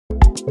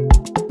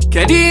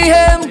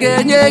Kedihem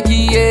genye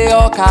giye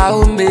oka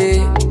ume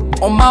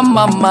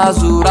Omama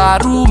mazura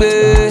rume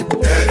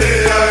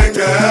Kedihem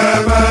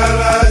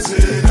gemele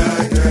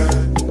Chineke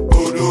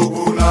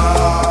Udubuna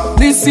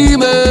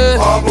Nisime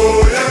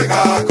Obuye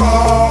kako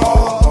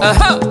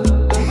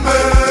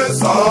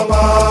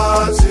Mmesoma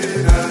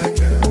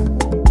Chineke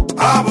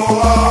Abu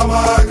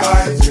ama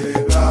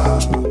kaijibra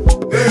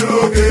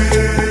Nirugi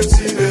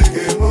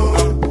Chineke mo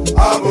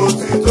Abu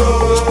tito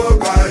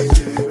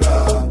kaijibra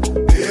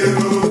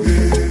Nirugi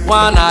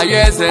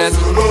Anawalueze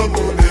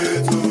Solomu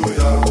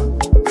netuya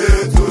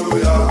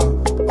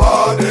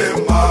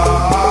Odema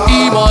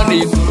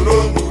Imoni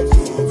Solomu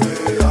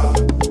tuveya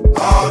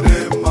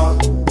Odema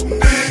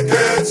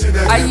Ndike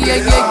Chineke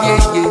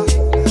Ayeyeyeye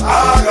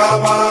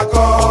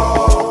Agamako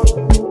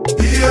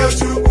Iye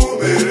chukwu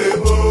mere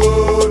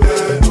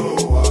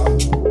n'ụwa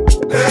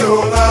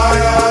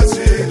N'ịhụnanya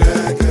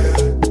Chineke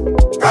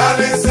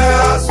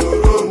karịsịa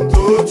soro m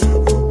too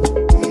Chukwu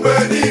mgbe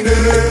niile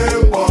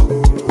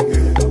mkpọkụrụ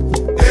gị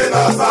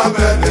ịnasa m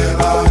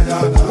elere anya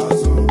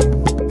n'azụ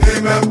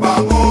n'ime mkpa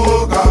m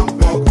ka m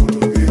kpọkụrụ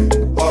gị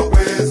ọkwa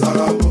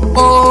ịzara m.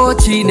 Oh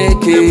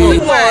Chineke.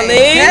 Good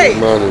morning. Hey.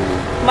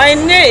 My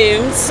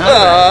names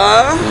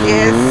are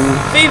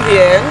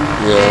Vivian,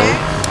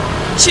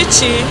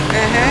 Chichi,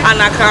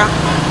 Anaka,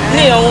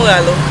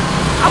 Neonwalo.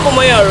 I'm a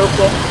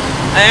Oraukwu.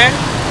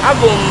 I'm a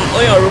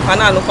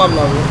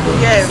Oraukwu.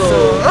 Yes. So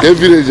every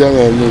village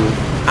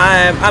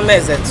I'm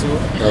Ameze too.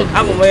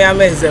 I'm a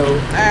Ameze.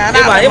 I'm a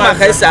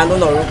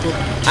Oraukwu.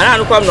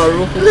 I'm a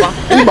Oraukwu.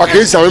 I'm a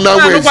case of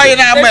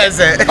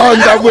Ameze. Oh,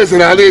 that was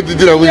an alley to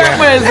do it.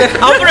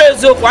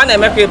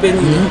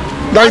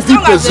 I'm a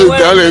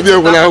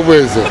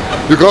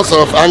 90% because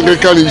of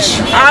Anglican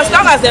issue. As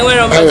long as they wear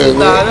a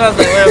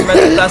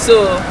medical,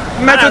 so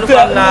medical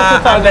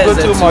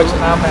too much.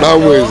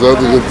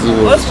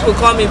 Most people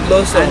call me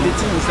Blossom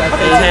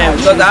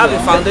because I have a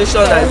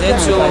foundation that is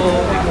into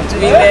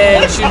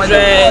women,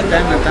 children,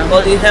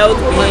 for the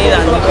health being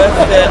and the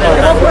welfare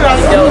of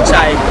the girl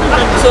child.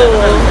 So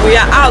we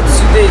are out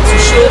today to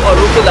show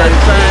Oraukwu that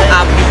we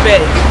are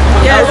prepared.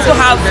 Yes. I also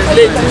have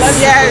ladies,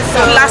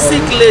 classic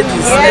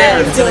ladies,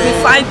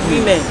 dignified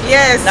women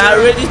that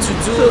are ready to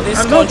do this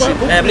country,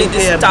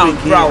 this town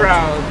proud.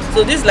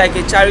 So this is like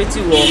a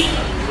charity work.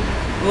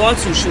 We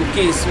want to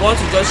showcase, we want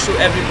to just show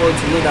everybody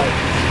to know that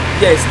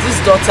yes, these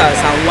daughters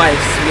and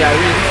wives, we are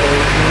ready for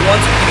it. We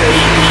want to give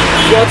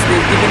what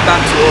they've given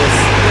back to us.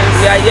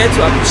 We are here to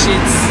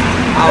appreciate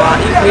our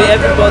Igwe,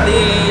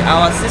 everybody,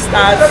 our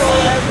sisters,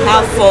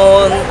 have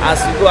fun as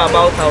we go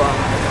about our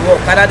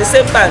work. And at the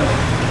same time,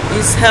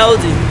 it's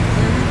healthy.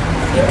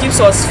 It keeps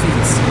us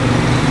fit.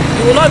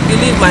 You will not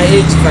believe my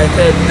age if I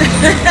tell you.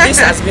 This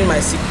has been my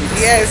secret.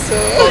 Yes,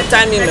 from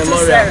time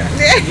immemorial.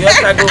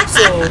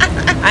 So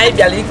I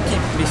barely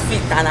keep me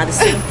fit and at the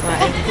same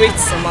time create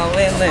some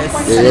awareness.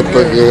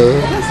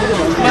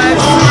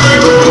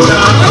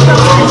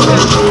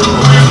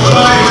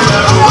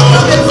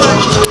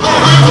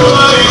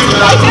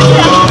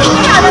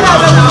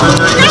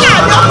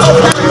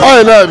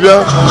 Oh, no,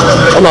 yeah.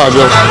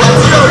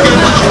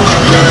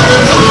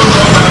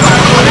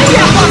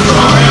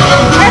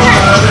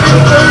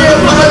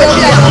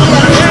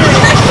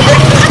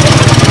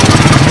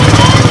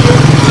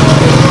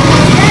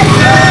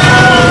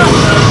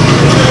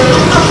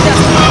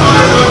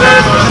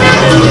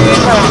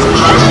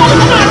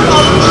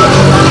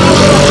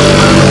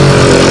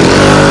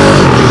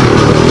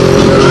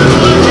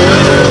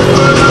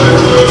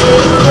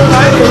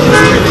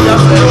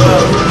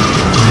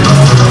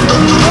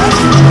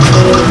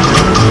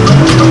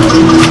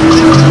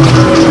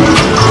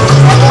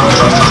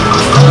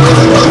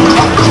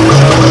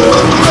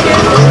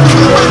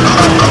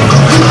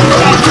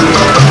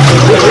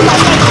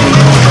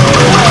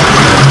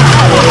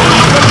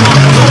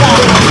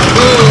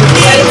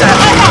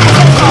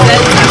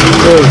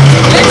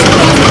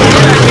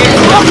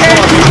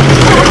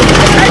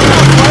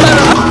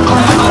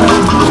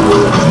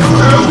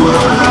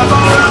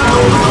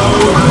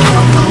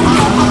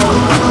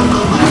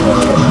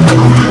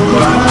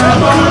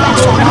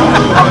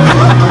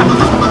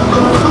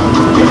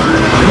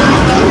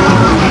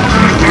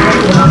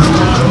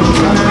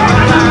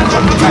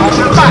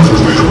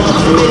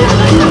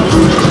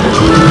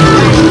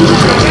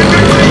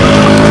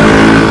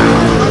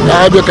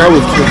 I'll be okay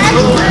with you.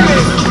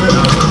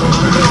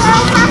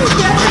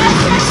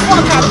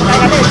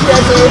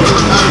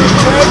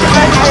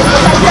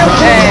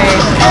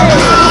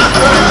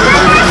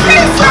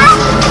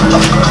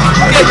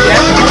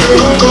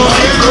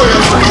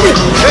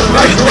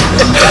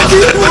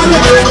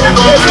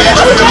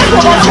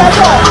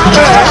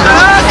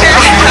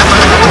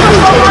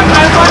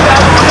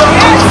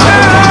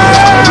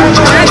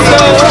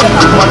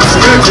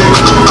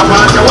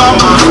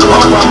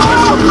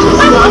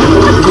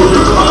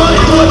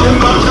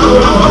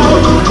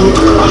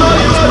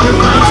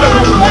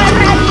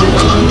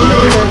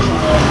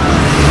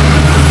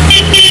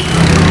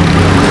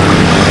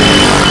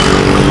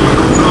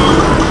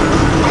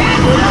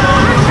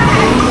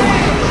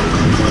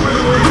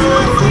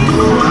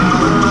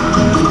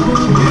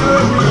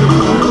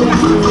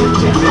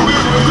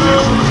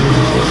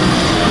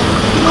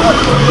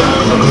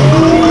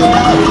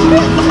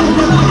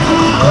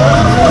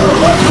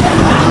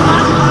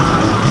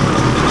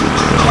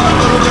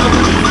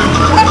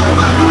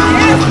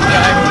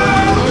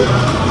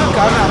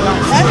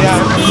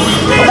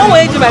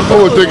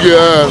 Oh, take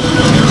care.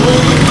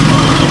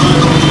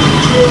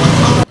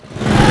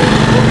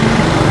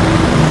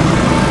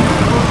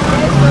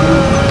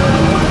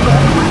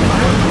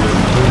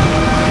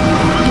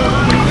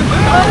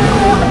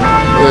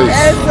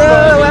 Yes,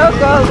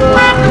 welcome.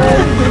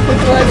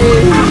 Good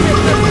morning.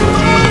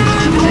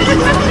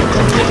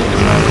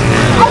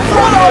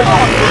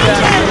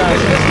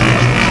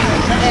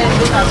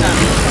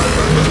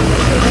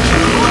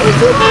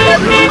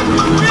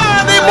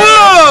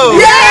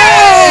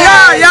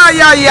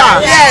 Yeah.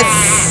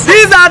 Yes.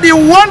 These are the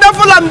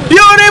wonderful and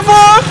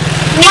beautiful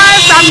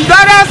wives and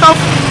daughters of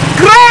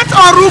great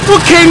Oraukwu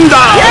kingdom.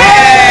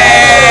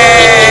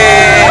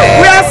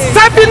 We are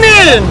stepping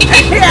in.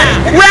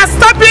 We are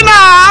stepping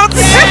out.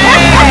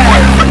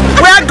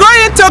 We are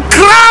going to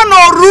crown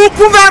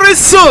Oraukwu very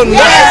soon.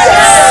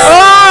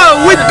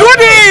 Oh, with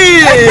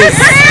goodies.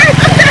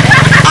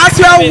 As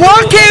we are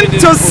walking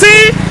to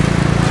see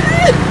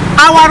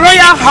our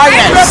Royal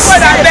Highness.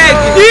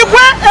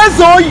 Igwe is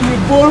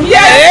Orjiugo.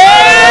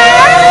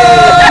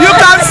 You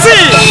can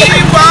see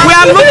we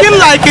are looking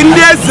like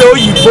India's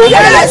Orjiugo.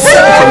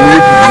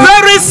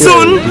 Very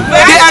soon,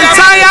 the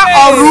entire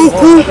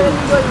Oraukwu,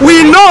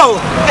 we know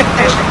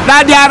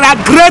that there are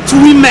great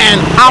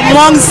women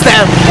amongst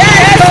them.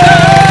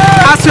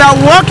 As we are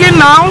walking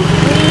now,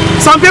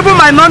 some people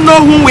might not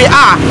know who we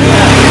are.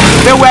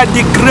 They were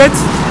the great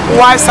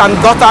wives and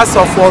daughters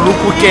of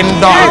Oraukwu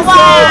kingdom.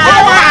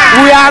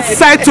 We are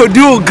set to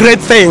do great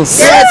things.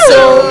 Yes,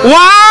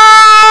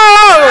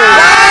 wow!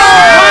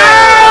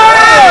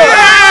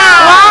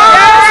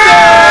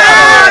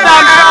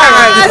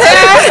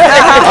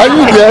 Are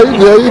you there?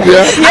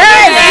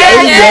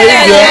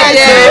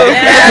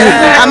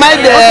 Am I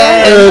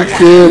there?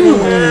 Okay.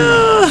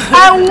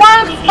 I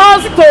want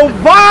us to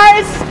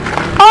voice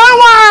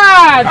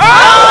OWAD!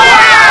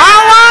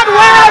 OWAD,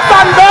 wives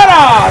and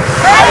daughters!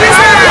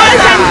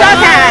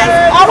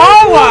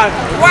 OWAD!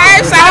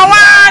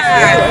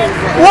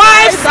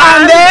 Wives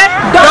and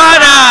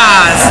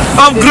daughters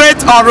of great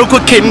Oraukwu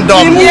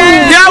kingdom.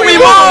 Here we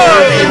go.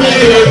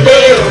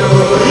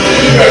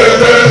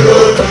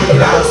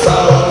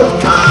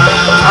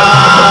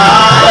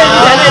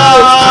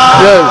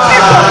 Yes.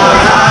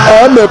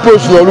 I'm a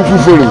person of Oraukwu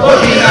forum.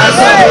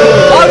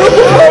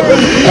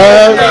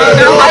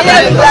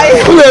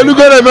 Look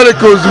at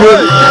Americans.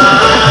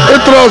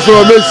 It was a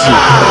messy.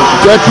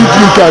 That you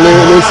can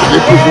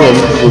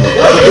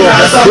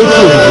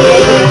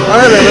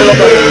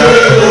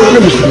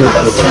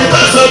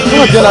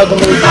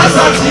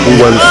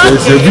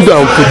it's a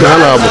video of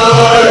Kutana.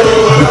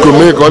 You can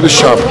make all the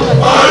sharp.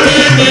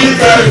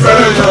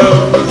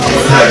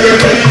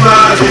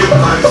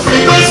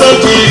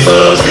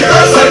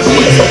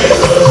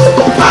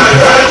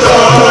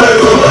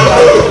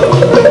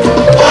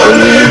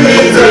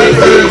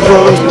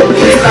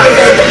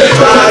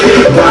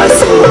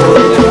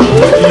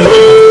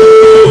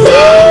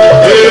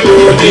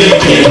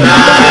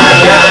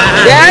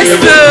 Yes,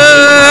 sir.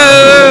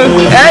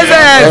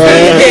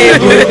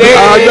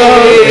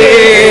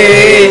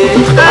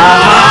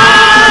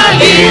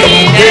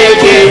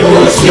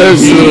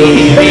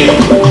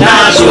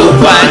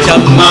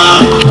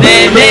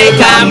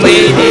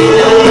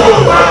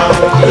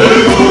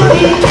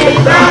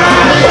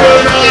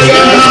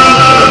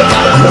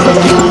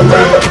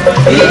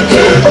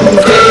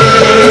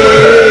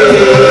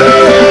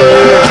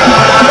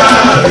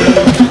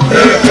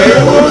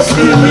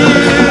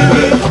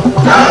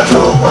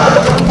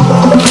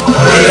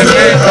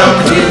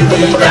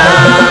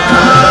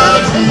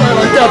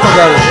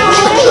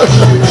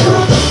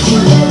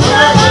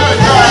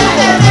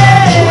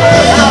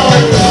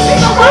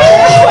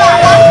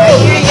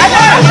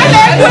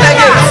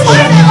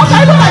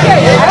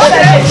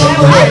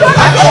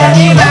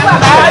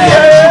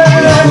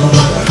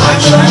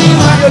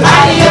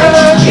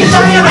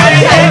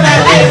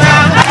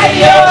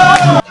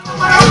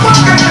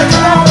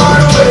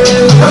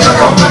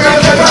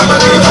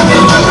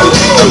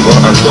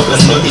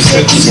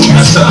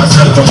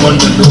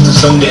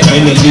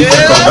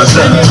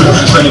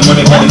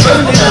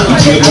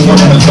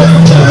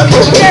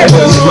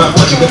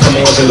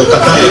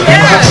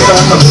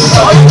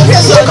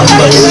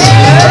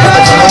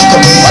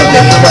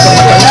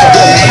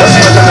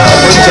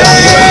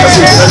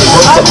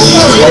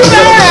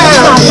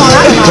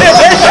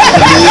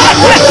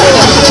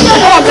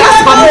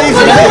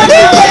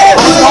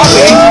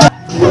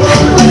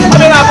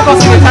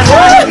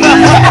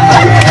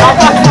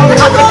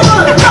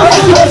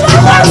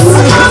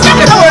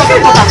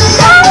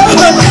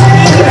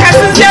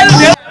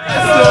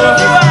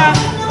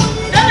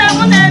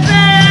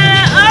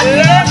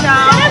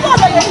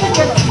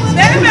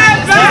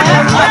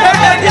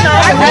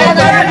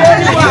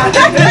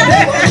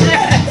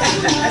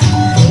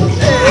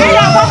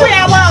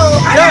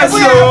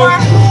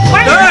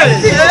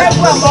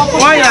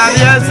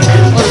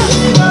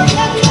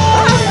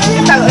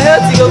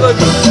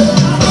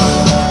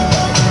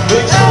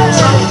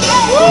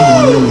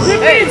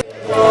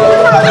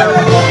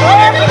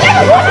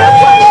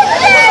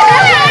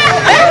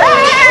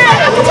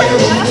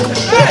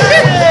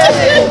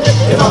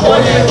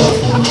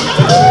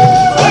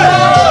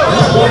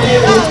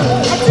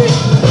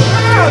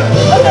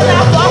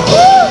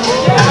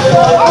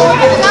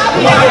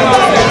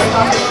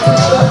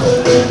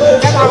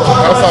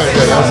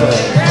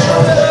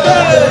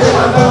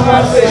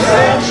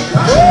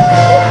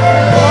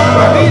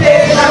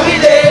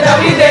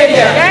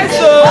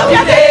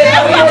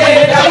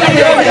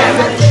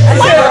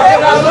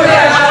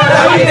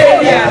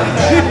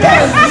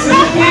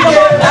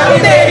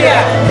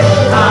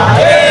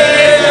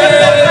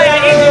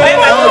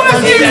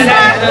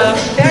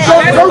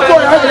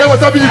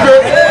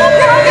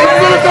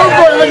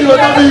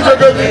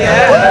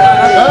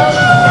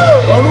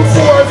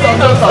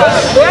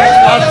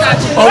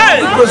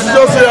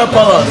 Presidential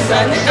Palace.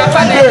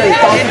 Today,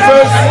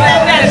 31st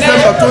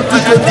December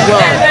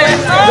 2021,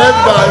 led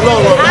by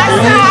Lord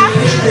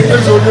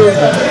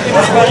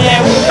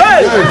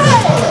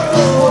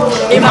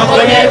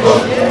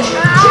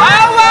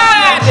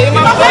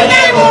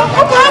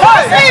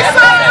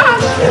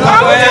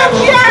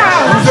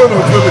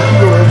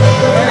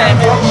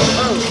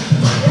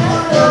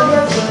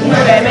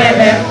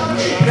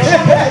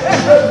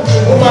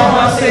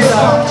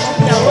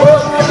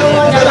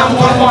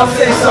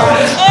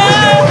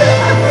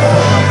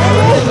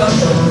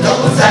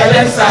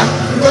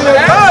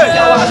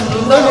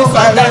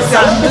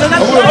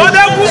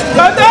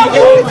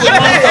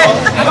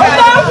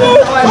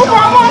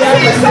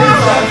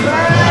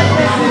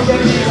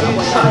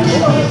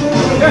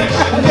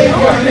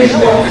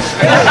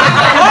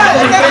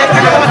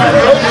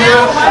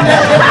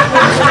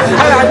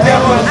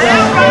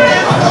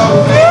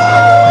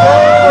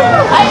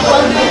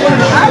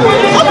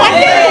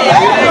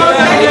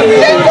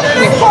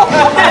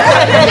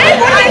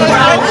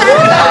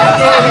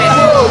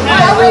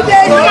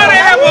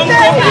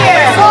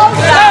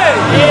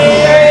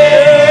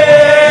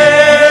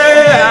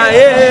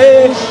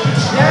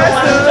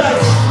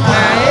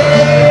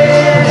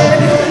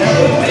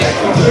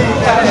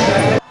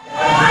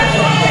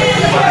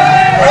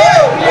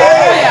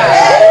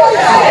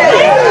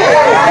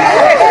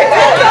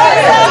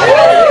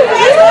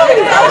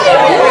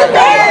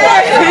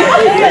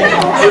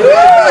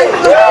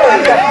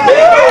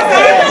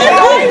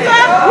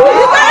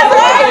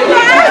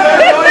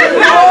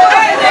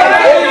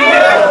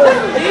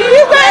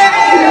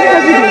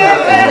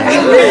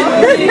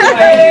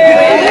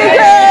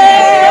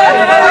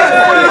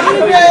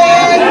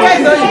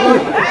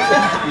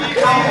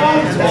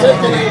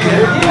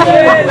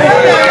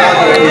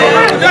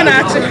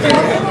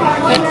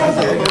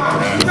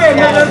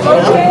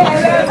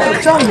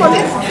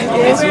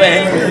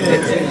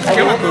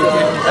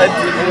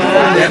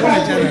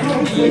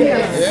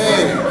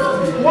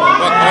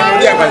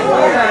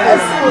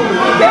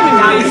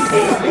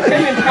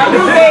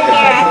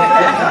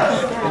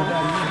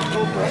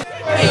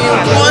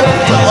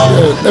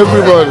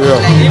Everybody,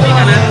 yeah.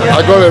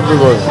 I got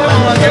everybody.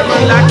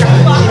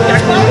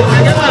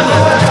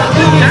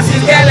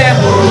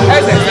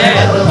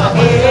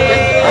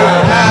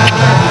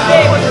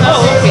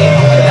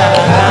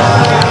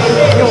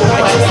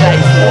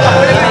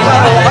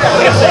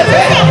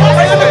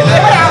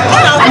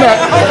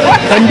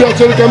 And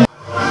that's all come.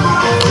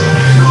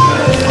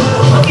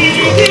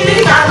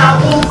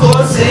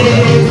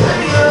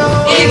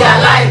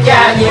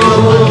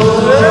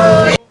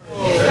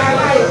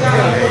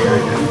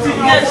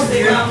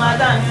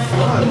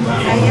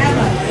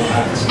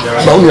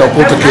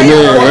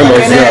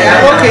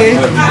 Okay.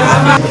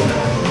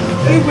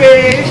 Igwe.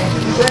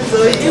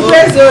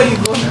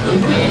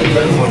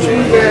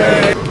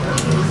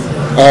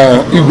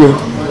 Igwe,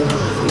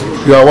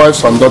 your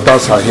wives and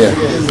daughters are here.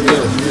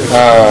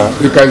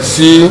 You can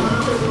see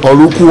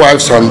Oraukwu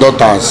wives and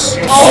daughters.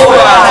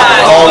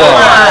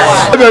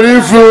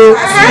 Very few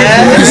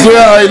His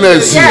Royal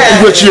Highness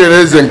Igwe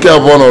Chinyereze nke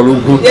abụọ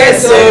Oraukwu.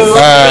 Yes,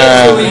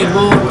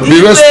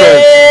 Be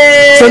respect.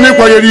 Send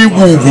kwa yeri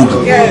Igwe ugwu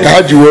ka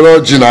ha ji were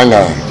ọjị na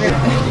aṅara.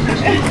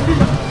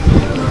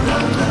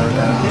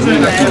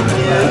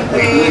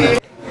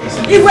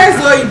 Igwe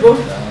Zoyibo.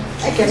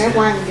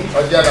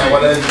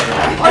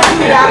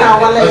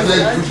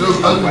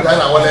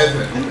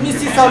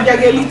 Mrs.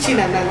 Orjiugo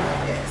Chinemelu.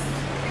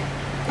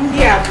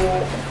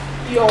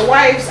 Your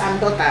wives and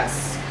daughters.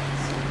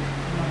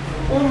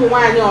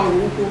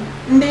 Oraukwu.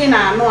 Ndị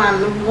na-anụ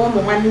anụ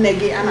ụmụ nwanne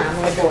gị a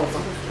na-anụ ebe ọzọ.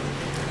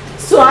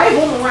 So I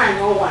bụ ụmụ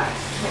nwaanyị OWAD.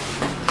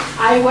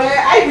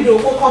 I bido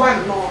okpokọba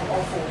nnọọ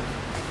ọfụ.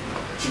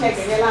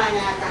 Chineke nyela anyị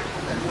aka.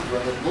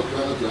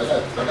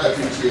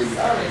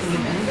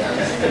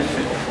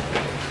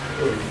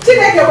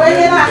 Chineke wee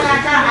nyere anyị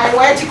aka anyị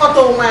wee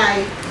chịkọta onwe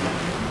anyị.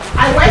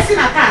 Anyị wee si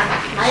na tata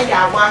na anyị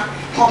ga-agba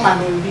ọma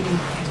n'oriri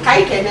ka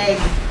anyị kene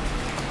gị.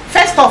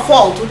 First of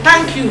all, to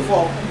thank you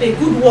for the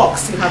good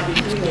works you have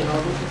been doing in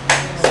Oraukwu.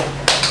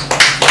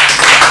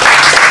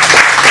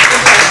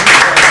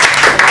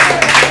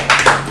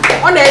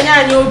 Ọ na-enye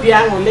anyị obi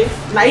aṅụrị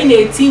na ị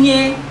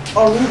na-etinye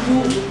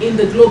Oraukwu in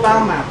the global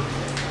map.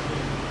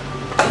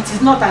 It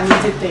is not an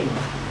easy thing.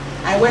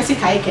 I wee sị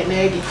ka anyị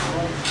kene gị.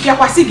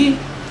 Bịakwasị gị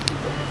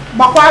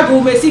gbakwa gị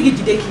ume sị gị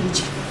jide ka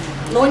iji.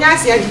 Na onye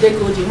asị ya jide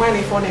ka o ji nwa na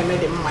ife ọ na-eme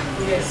dị mma.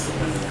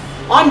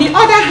 On the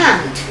other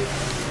hand,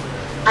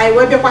 I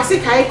wee bịakwasị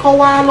ka anyị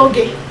kọwalụ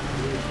gị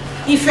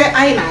ife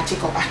anyị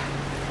na-achịkọba.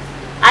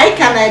 I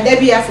can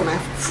be here for my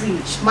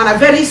fridge. Man,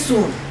 very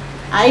soon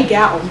I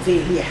get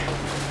unveil here.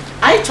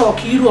 I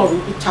talk you or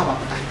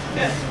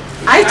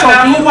I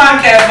talk you one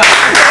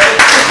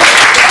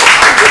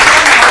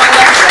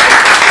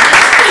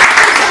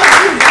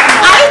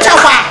I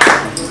talk.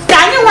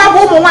 Can you have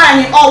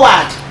one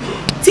OWAD?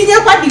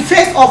 Chinyereze the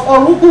face of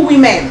Oraukwu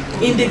women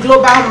in the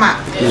global map.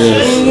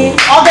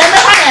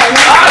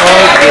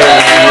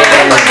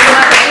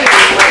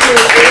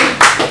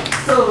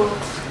 So,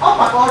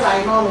 up all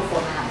I know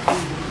for now.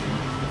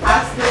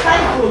 As the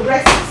time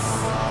progresses,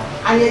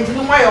 and you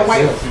do my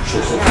wife.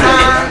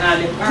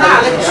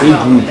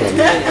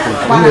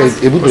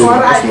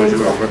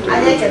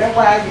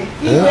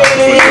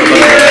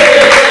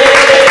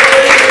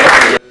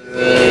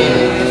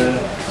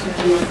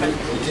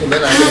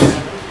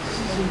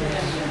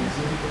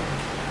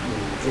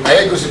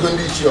 I go second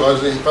each year, I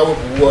was in power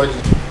for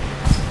watching.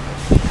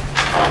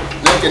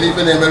 They can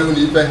even never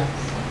leave.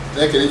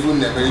 They can even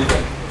never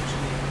leave.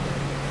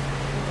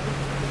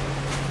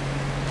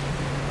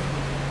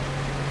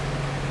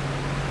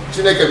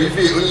 Chineke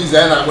bifi onye ize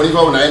na akpọ ife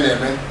ọ na eme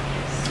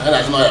a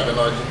na-asị na ọ ya bịa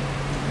n'ọjị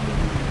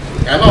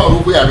ya na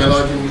Oraukwu ya bịa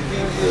n'ọjị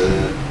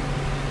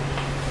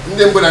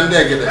ndị mbụ na ndị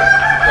egede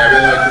ya bịa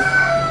n'ọjị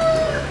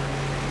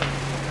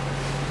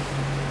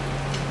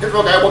ife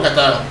ọ ka anyị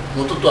gbakọtara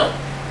n'ụtụtụ a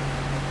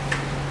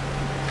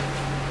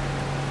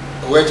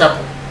o wee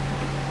chapụ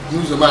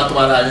n'ụzọ m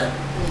atụbara anya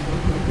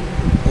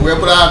o wee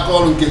bụrụ aka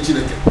ọrụ nke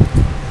Chineke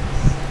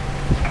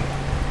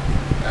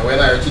ya wee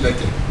na-arịọ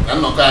Chineke na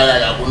nnọkọ anyị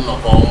ga-abụ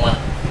nnọkọ ọnwa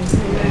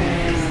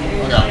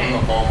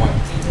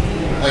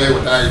oye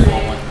wetara anyị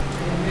ọnwa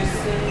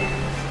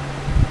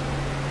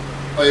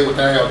oye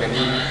wetara ya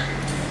ọganihu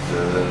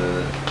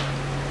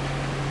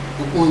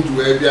ukwu nju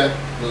wee bịa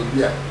n'obi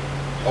a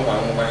ọ ma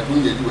amụma nke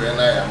nwunye ji wee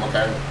na-aya maka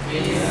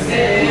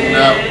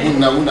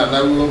na unu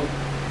anaruo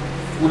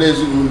ụlọ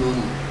ezinụlọ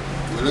unu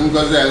were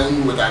ngọzi ahụ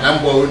unu wetara na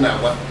mgba unu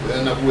na-agba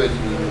were nakwuo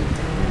ezinụlọ unu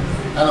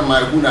ana m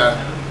ekwu na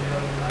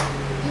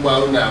mgba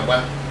unu na-agba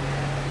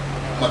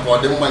maka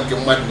ọdịmma nke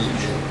mmadụ na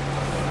ibe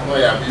ọ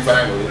ya bụ ife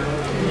anyị nwere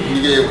ndị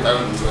ga-ewetara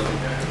unu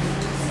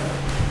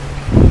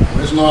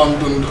it's not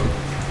ndụ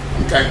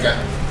nka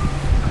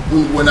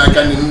unu n'aka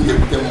ndị unu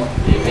ga-ebute mma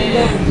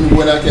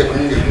unu n'aka ebe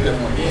unu ga-ebute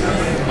mma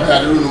ọ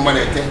ga-adịrị unu mmadụ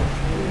eke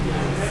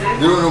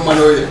dịrị unu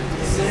mmadụ oye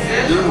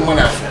dịrị unu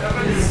mmadụ afọ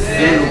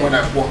dịrị unu mmadụ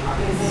akpọ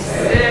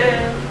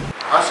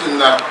a sị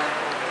na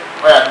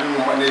ọ ya dịrị unu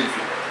mmadụ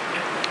efu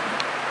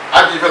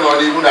ajọ ife nọ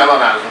n'ihu na anọ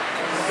n'azụ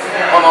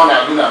ọ nọ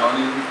n'azụ na anọ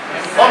n'ihu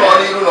ọ nọ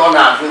n'ihu na ọ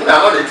n'azụ na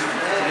anọ n'etiti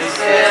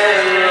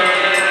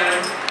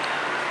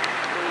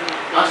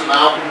asị na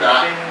akwụ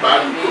daa baa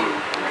n'ukoro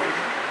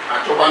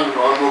achọkwa ndụ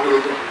n'ọnụ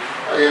ogologo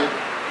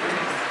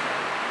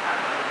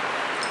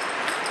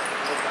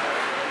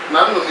na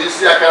nnụnụ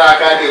isi akara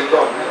aka ga-eto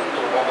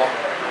ọgbọgbọ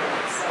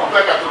ọkwa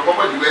ka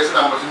tụrụkpọkpọ ji wee sị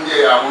na mbọsị nne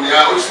ya nwụrụ ya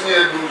osi nye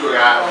dị ụzọ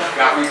ya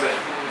ga-ahụ ibe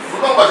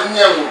ụkọ mbọsị nne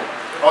ya nwụrụ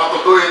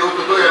ọtụtụ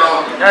oye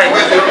n'ọnụ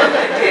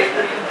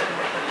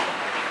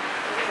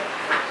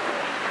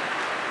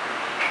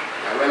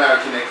ya wee na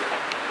Chineke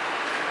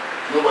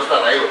n'ụbọchị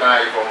tata anyị wetara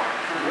anyị ọma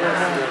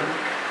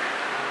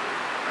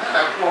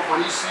na-akwụ ọfọ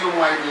n'isi ụmụ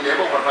anyị niile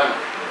ebe ọ gwara na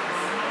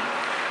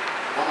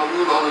ọnọdụ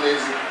ụlọ ọrụ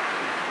n'ezi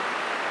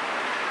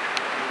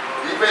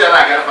ibe ya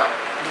na-agafa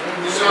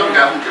isi ọrụ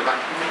ga-abụ nkeba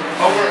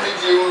ọ bụrụ ndị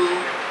ji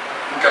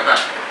nkata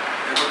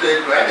egote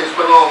ego ya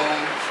na-ezikwa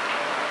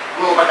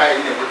n'ụba ka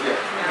anyị na-egote ya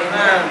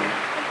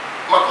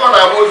maka ọ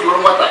na-agba ozuoro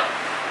nwata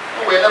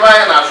o wee nebe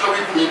anya na-asụ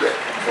ikwu na ibe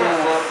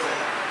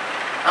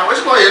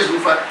akwesịkwa ya ezu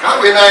ụfa ka ha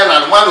wee n'anya na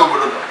azụma na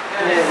obodo nọ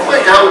onwe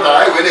nke ha wetara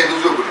anyị wee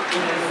na-edozi obodo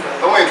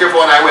onwe nke fọ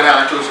na anyị wee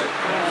na-anacha ose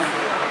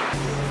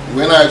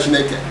wee na-arịọ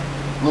Chineke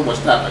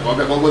n'ụbọchị taata ka ọ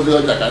bịa ka ọ gozie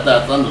ọja ka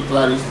taata ndụ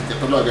tụgharị isi nke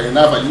tọrọ ọganye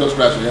n'afa Jizọs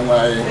Kraịst onye nwe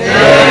anyị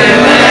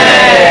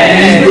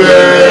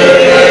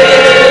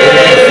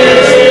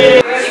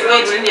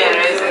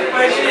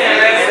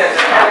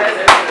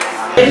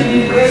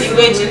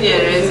Igwe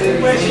Chinyereze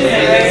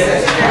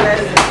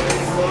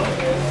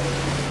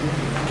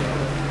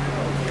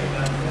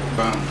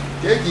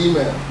Keki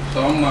ime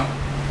Soma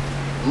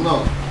nnọọ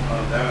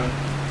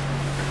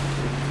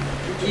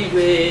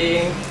Igwe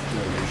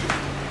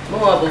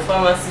mụnwa bụ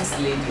pharmacist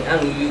lady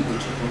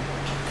Anawalueze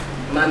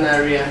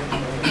Manaria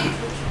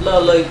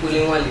Lolo Ikwele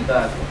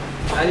Nwalibakụ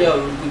anya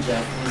Oraukwu ji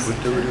afụ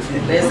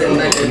n'eze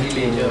nnaja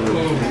village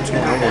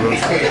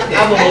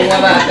abụ m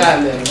nwa aka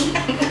mere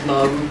na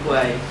Oraukwu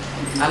anyị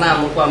a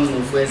na-amụkwa m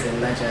n'ofu eze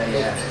nnaja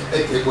ya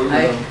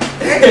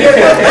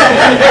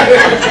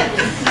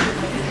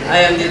I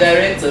am the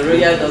director,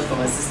 Royal Dog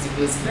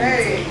Pharmaceutical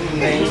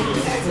Clinic.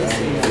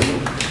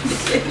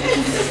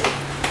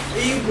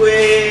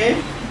 Igwe.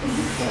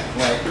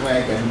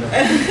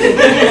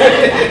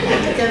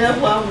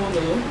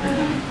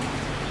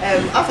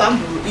 Afam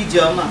bụ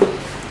Ijeoma,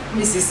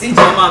 Mrs.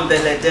 Ijeoma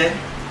Mbelede.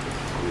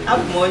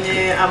 Abụ m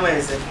onye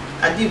Amaeze,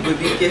 Adigwe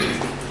Bike.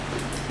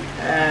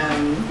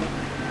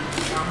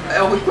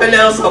 Ekwele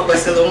ọzọ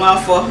kwesịrị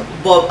nwafọ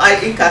Bob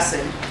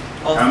Ikasin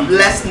of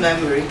blessed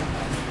memory.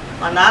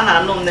 Mana a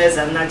na-anụ m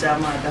n'eze nnaja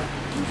Amada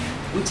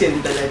Uche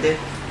Mbelede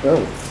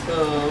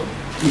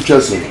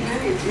Interesting.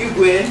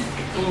 Igwe.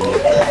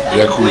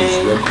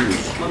 Yakuza.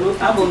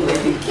 Abum the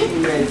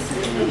Chinyereze.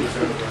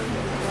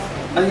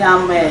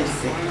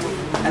 Onyammeze.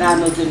 And I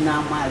know the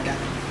Namada.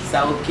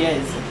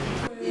 Saukeze.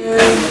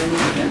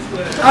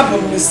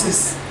 Abum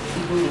Mrs.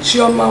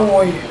 Chioma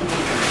Woye.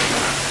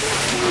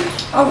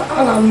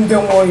 I'm the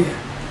warrior.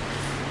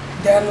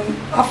 Then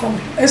after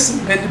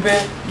Bedibe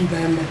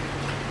Mbeme.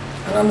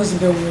 And I'm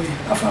the warrior.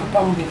 After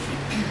Pambo,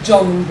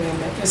 John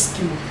Mbeme,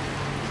 Eskimo.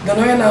 The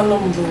Noyana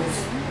Numbo,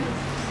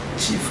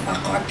 Chief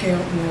Akwake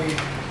Moye.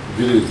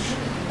 Village.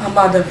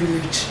 Amada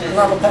Village.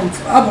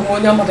 Abu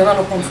Moya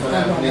Madana Comfort.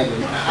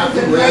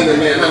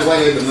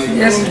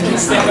 Yes,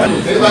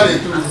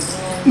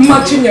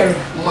 Chinyereze.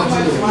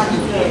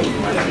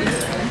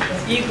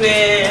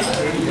 Igwe.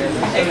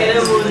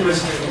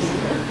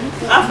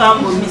 Afam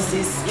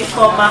Mrs.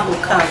 Ifoma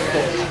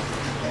Okafor.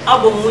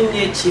 Abo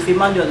Munye Chief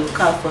Emmanuel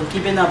Okafor nke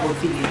ibe na Abo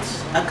Village,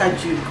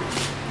 Orjiugo.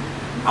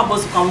 Abo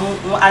sukamu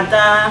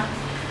Ada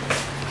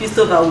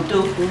Christopher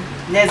Udoku,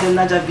 Neze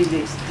Naja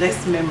Village,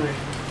 blessed memory.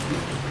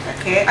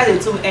 Okay, I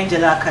do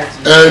Angela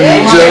Akaji.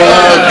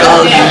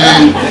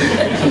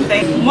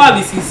 Thank you. Mo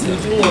Mrs.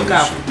 Orjiugo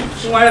Okafor.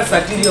 Nwa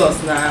Sakirios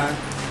na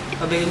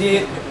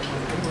obele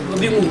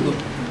Obimugo.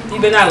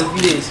 Ibe na Abo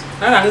Village.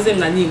 Na ngeze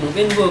na Nimo,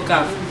 Bengo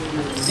Okafor.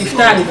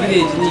 Iftani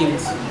village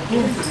names.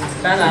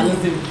 Kana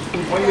nuzi.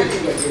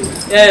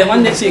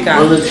 One day chika.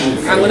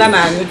 Anguna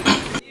nani.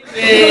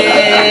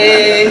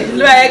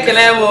 Lwa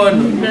ekele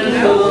wonu.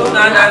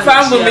 Na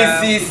fambo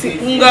Mrs.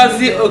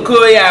 Ngozi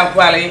Okoya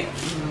Akwali.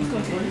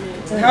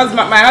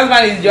 My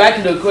husband is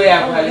Joaquin Okoya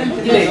Akwali.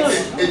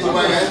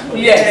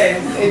 Yes,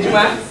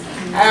 Ejuma.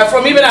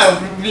 From even our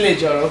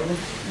village or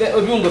the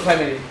Orjiugo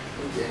family.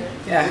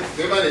 Yeah.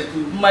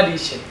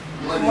 Madishe.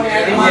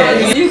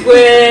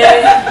 Igwe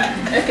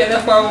ekele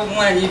kwa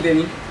nwanyi ibe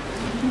m.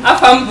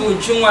 Afa m bụ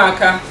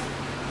Chunwaka,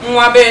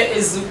 nwa be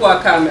ezukwu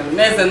aka mere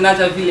n'eze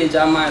Naja village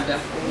Amada.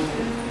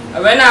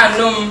 Awe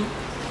na-anụ m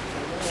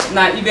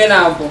na ibe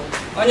na-abụ.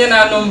 Onye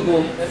na-anụ m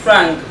bụ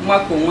Frank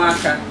Mako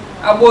Nwaka,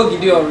 agba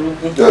ogidi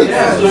Oraukwu.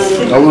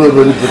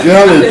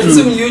 Etu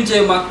m UJ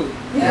Mako.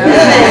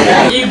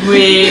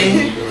 Igwe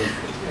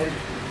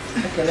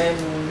ekele m.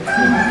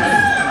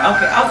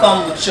 Okay, afa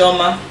m bụ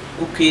Chioma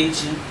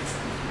Ukeji.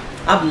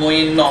 Abum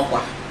onye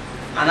nnọkwa.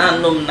 Ana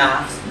anụ m na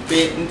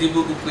be ndị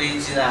bụkwa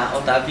eji na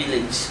Ota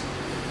village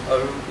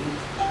Oraukwu.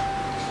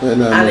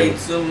 Ana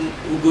etu m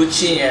Ugo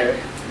Chinyere.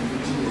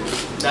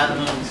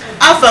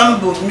 Afam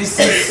bụ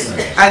Mrs.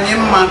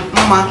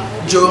 Anyimma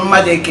Jo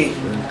Madeke.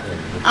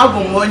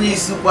 Abum onye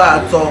Isukwa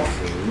atọ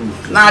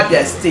na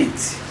Abia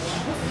State.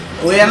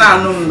 Onye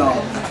na-anụ m na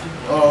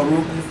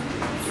Oraukwu.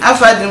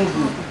 Afadim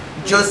bụ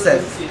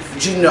Joseph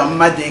Junior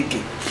Madeke.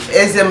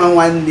 Ezema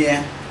nwanne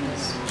ya.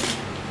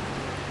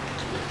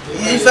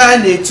 Ife a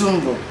na-etu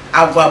mbụ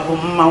agwa bụ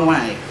mma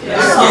nwanyị.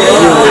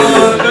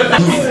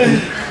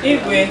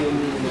 Igwe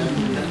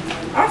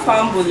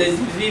afa m bụ Lady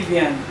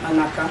Vivian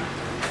Anaka.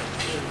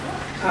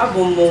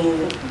 Abụ m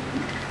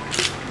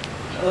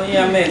onye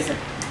Ameze.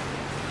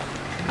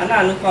 Ana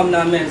anụkwa m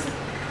na Ameze.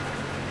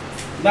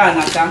 Ba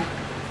Anaka.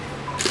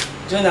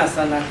 Jonas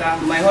Anaka.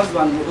 My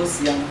husband bụ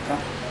Osi Anaka.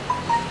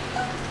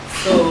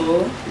 So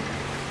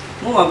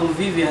mụnwa bụ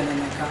Vivian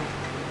Anaka.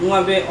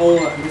 Nwa be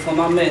ọnwa from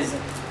Ameze.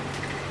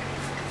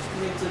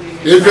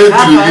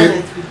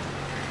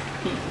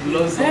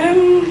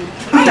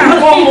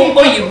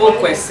 Oyibo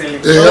kwesịrị.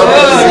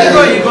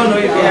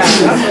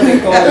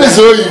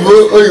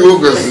 Oyibo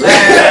kwesịrị.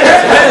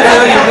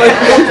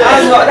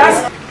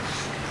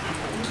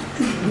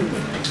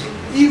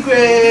 Igwe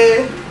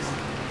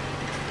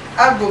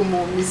abụ m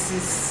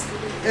Mrs.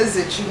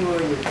 Eze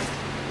Chinwoye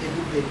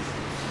Ebube.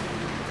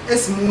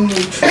 Esi m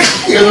Umuchu.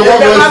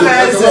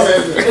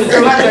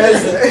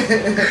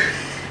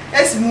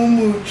 Esi m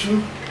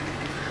Umuchu.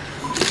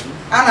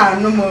 A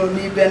na-anụ m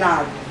n'ibe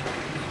na-abụ.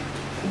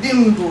 Di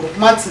m bụ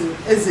Martin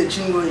Eze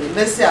Chinwoye,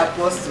 Mercy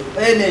Apostle,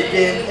 onye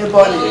na-ede ebe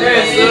ọ na-ede.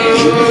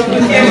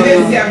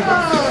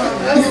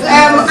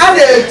 A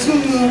na-etu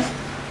m,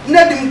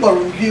 nne di m kpọrọ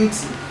m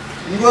Beauty.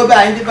 Mgbe obe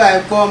anyị ndị be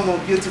anyị kpọọ m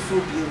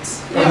Beautiful Beauty.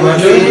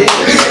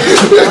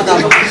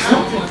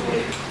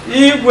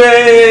 Igwe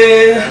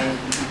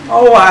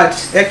OWAD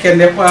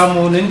ekenekwa m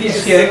unu, ndị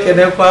isi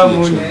ekenekwa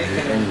m unu.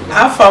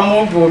 Afa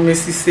m bụ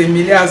Mrs.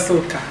 Emily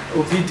Azoka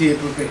Obidi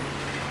Ebube.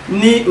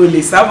 Ni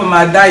Olisa, abụ m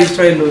ada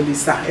Israel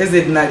Olisa,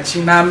 eze dị na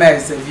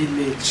Chinemelu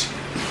village.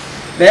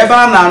 Ebe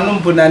a na-anụ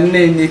mbụ na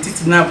nne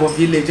n'etiti na-abụ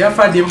village,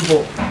 afa dị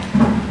mbụ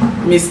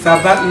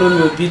Mr.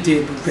 Bartolome Obidi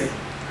Ebube,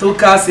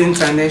 Tokas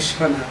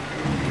International.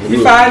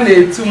 Ife a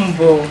na-etu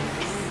mbụ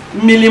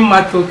Mmili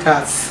Mma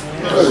Tokas.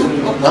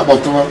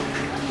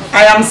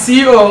 I am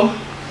CEO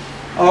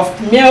of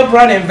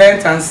Melbourne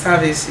Event and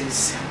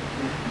Services.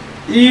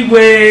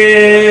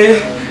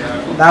 Igwe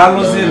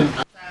Daluzin.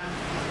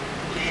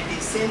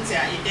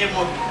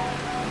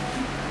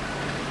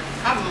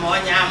 Abụ m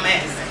onye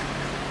Ameze.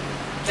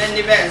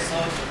 Ndị be ezo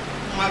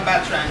nwa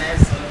batra na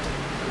ezo.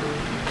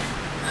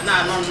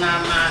 Na-anụ na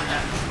Amada.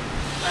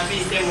 Na be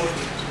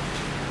Idemobi.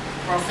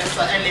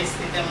 Professor Ellis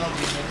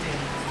Idemobigete.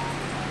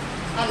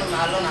 I'm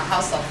alone at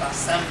House of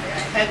Assembly. I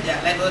head their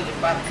legal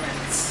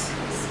department.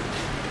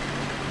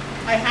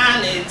 I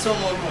hand it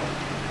tomorrow.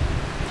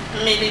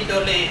 Mili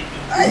Dole.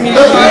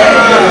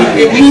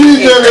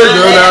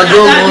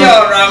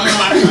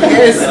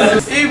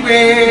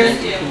 Igwe,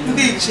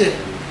 Ndiche,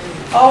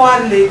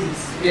 all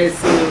ladies. Yes.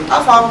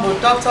 I found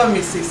Dr.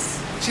 Mrs.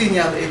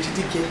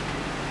 Chinyereze,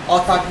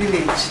 Ota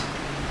Village.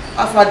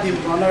 I found the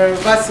Honorable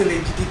Vasil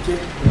Ejidike.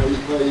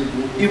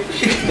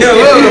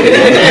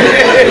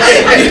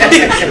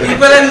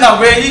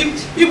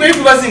 You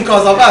was in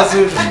cause of us.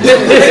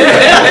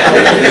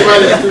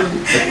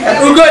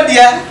 Good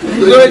dear.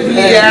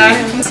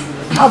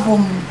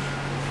 Abum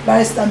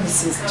Barrister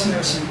Mrs.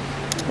 Chichi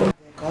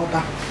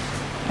Oba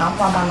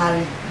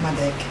Nampamanari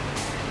Madek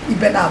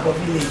Ibenabo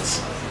Village.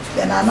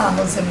 Then I know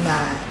him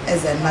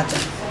as a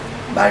matter.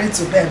 Barry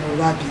to Ben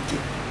Rabiki.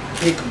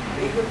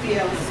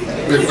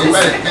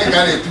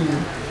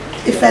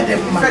 If I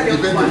didn't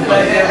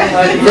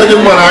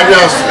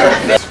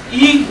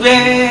Igwe,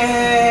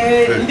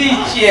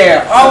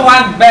 Niche,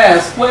 OWAD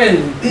best when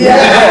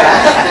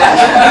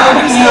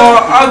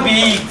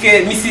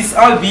Mrs.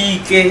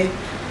 Obike,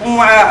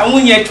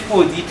 Unye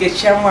Chupodi,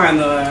 chairman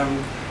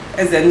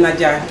as a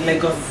Naja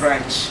Lagos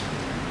branch.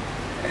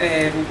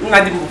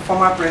 Nadim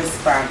former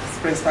principal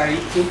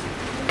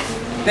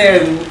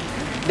Then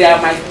they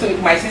are my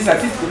sister.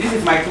 This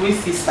is my twin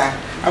sister.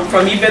 I'm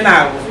from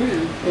Ibenawo.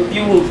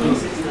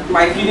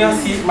 My junior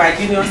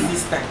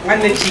sister. I'm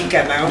the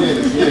chica now.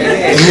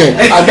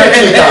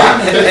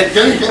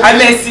 I'm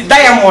a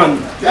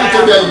diamond.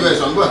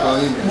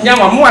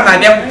 Nyama mwa na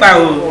dia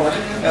pao.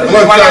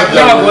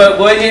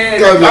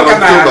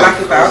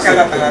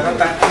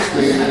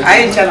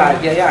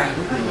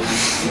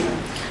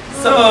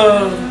 So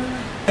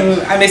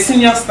I'm a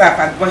senior staff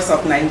at Voice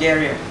of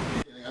Nigeria.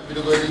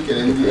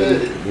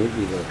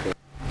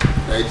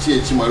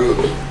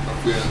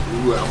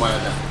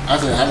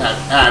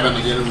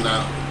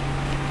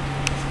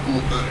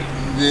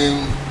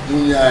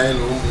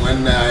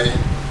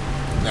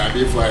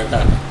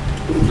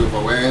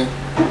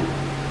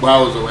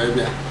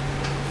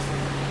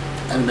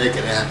 and make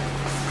it happen.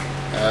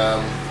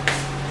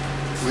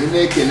 We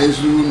make a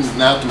zoom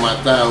now to my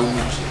town.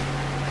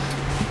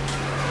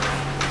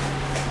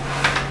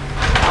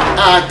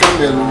 I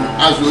come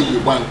as you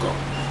bank.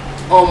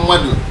 Oh,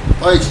 mother,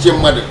 oh, it's your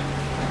mother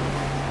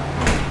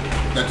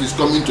that is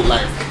coming to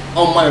life.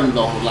 Oh, my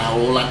Lord,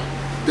 la,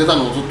 there's an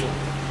auto.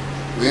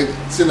 We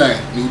sinner,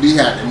 you be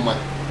had in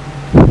money.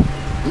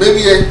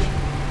 Maybe a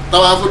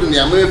tower food in the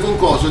American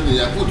course, so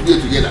they are put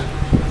together.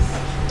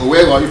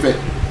 Where are you fed?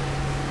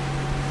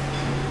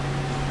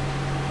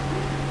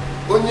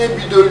 Onye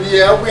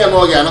bidolie we are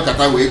not going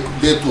to wake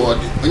day toward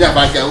it. When you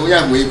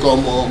have wake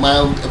up or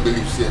my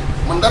beliefs here.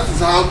 And that is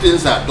how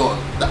things are done.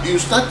 That you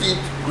start it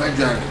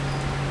gradually.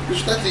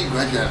 If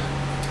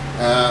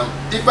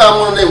I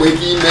want to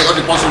wake in all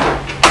the possible,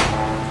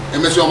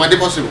 and make sure my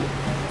possible.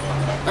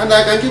 And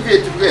I can give you a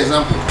typical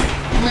example.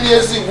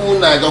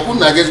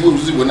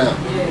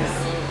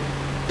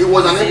 It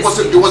was an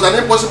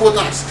impossible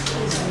task.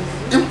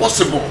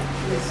 Impossible.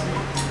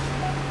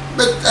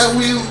 But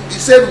we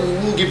said we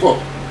won't give up.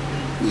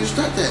 We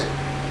started.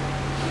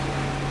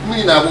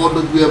 We now want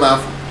to be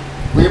about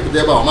when you put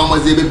about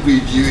Mama's able to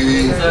bridge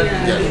you.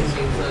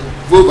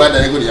 Go by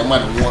the good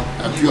man and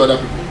a few other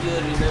people.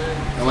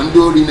 And when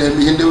doing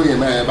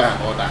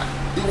about all that,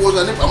 it was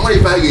an if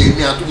I gave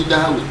me to get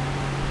down with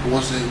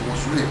was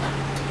real.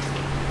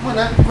 When I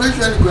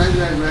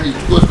gradually, it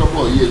took us a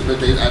couple of years, but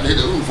they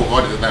don't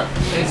forget it now.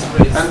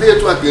 And they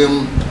took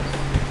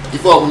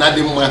before not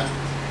them on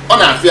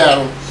a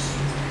fair.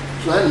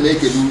 So I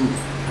make a do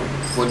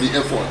for the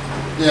effort.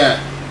 Yeah.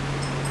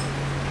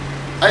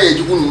 I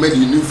you couldn't make the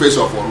new face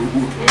of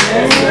Oraukwu.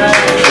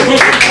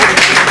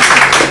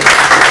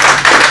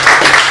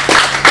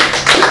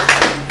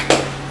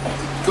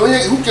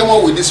 Who came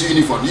up with this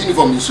uniform? The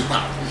uniform is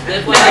super.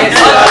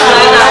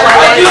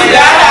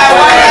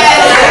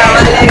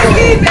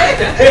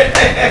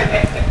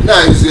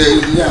 Now it's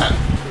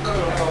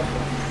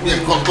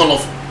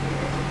colorful.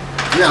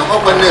 Yeah,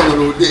 what one name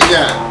will do?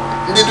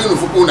 Yeah, they do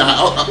for Puna. I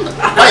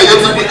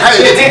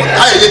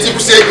let you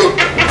say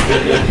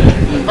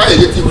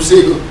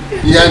go.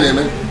 Yeah,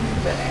 name.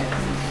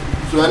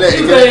 So I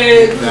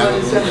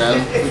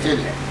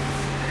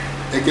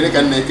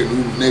can make a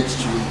next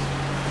June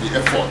the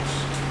efforts.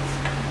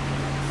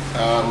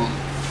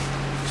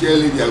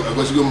 Clearly, I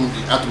was going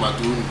to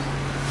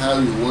how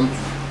you want to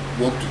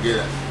work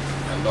together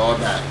and all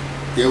that.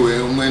 They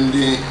were when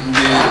they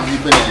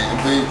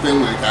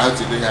work out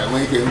to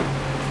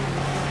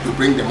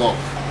bring them up.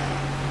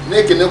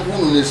 Make a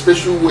in a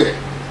special way.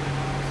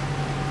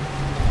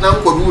 Now,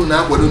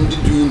 what don't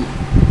do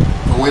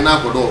when I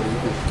got all.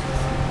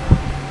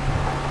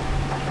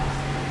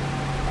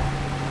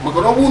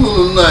 Makorobu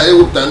no na e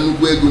wuta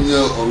nnukwu ego nye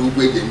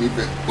Oraukwu eji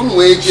emife. Unu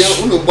wee ike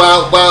unu gba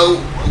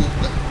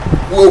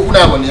okwu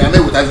na abụọ ya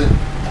na-ewetazi.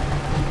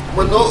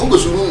 But o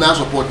gosiri unu na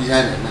support ihe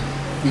a na-eme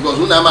because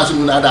unu amasị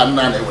unu na-ada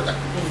nna na-eweta.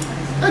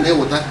 A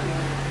na-eweta.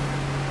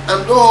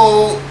 and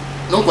no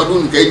nkwado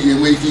nke eji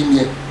enwe ike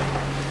ime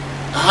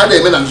ha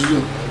na-eme na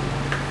nzuzo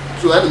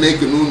so I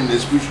make noon in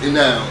speech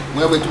now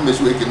when we to mess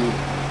with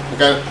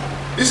okay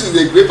this is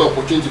a great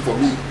opportunity for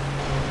me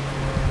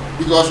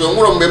because when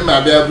one of them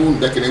my baby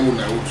that can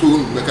now so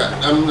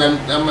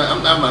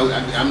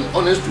I'm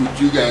honest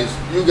with you guys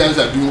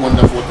are doing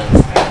wonderful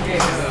things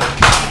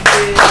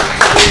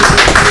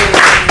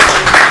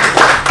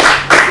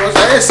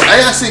because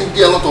I think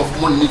get a lot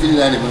of money living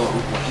in animal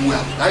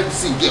I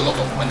think get a lot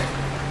of money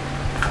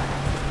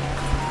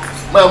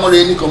my money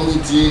any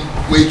community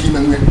where you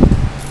and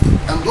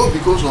not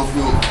because of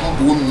your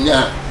woman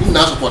you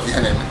now support the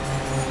enemy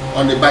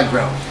on the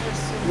background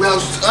well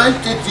I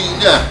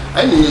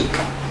need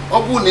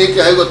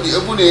Obuneka I got the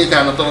Obuneka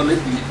and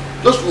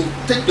just to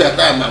take their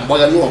time and buy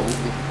a law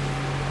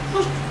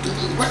just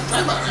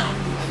drive around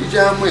the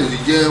jam is the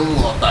jam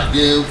or that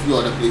few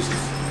other places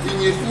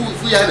in your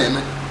free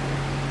enemy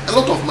a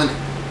lot of money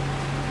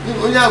you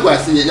know you are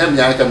seeing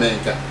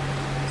America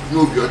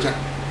no beauty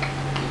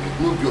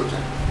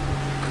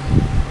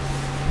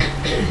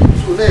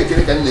so they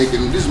can this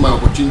is my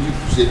opportunity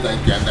to say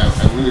thank you and I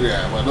really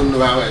I don't know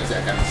how else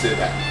I can say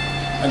that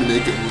and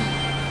make a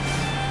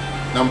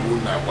number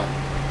one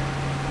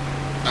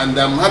and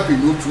I'm happy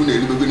no tune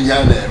everybody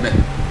here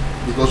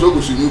because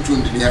I see no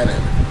tune in here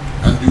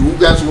and you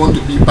guys want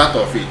to be part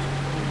of it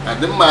and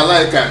then my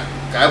like I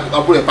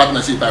put a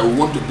partnership I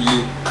want to be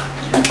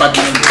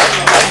partner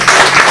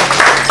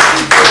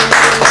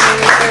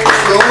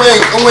so when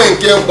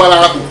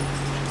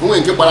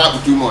get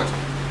too much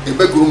a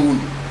big room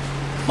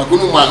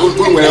Makunu ma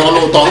untu nwere ọnụ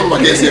ụtọ mma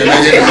ka esi eme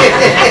ihe.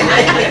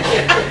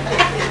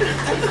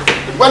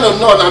 Bueno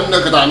no na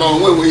nnekọta na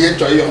onwe ihe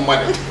nchọ ihe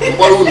mmadụ.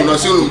 Mkpọrọ unu nọ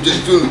si unu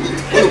jetu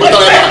unu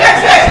batara ebe.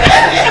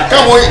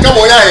 Kama onye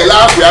ahụ la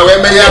afọ ya wee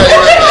mee ya.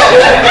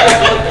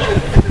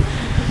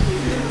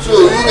 So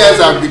you guys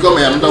have become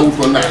another group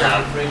now.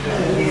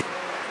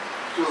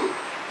 So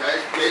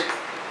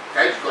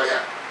guys go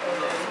here.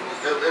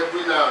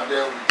 Every now and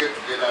then we get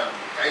together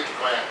and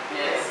go here.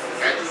 Yes.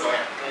 Go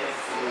here.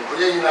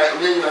 Onye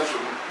you na show.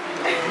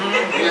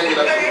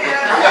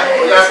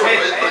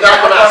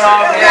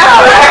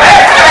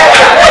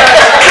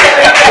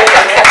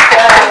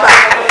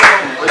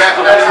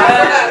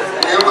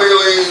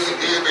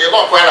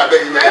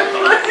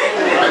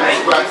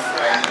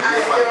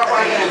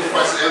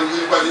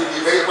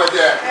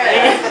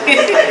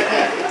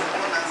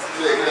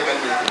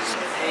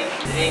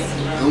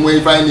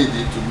 If I need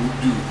it to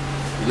do,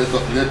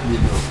 let me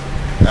know.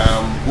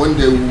 One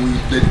day we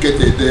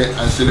dedicate a day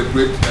and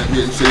celebrate who.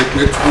 We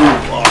celebrate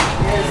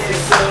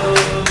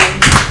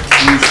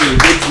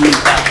who.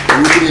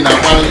 We in our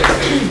family.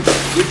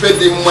 If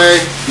the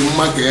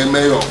market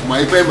mayor,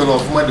 my family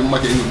of my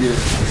market here.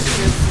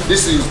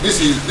 This is the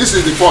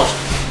first.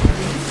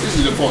 This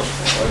is the first.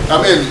 I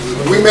mean,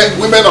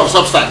 women of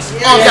substance.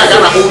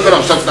 Women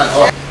of substance.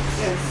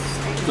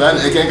 So I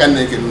can't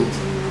make it.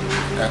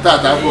 I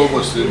thought I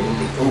was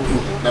open.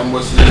 That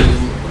was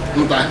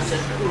no time.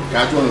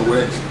 Can't run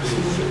away.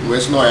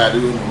 Where's no I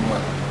do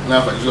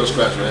now for Jesus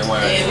Christ.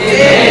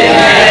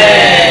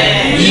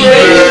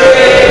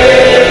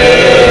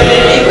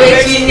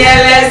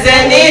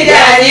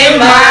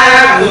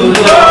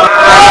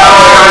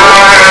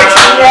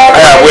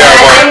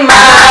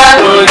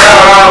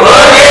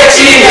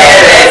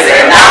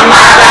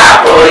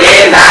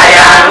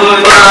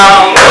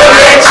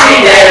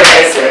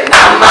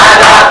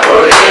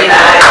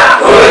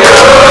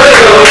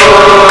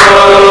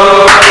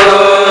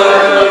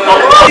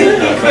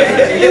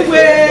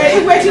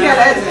 Igwe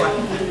Chinyereze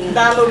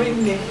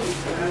Dalorinne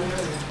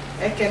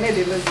ekene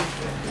de lozi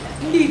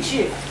ndị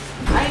ichie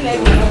anyị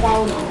na-ekenekwa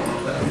ụlọ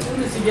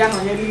unu si bịa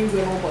nọnyere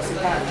igwe n'ụbọchị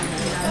taa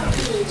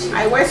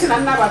anyị wee sị na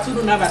nnabata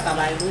unu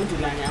nabatara anyị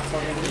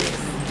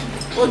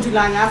o juru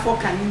anyị afọ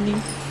ka nni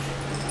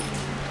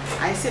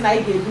anyị sị na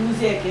anyị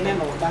ga-ebuzi ekene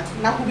na ụba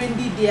nakwube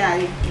ndị dị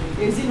anyị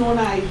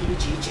ezinụlọ anyị dị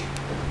iche iche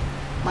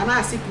ma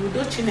na-asị ka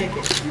udo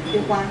Chineke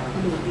dịkwa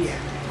n'obi ya.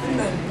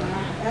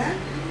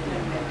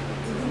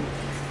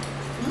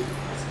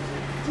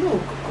 No,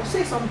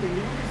 say something.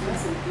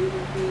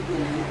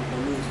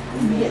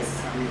 Yes.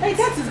 Hey,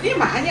 that is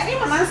Ima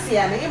Nancy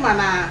and Ima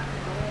na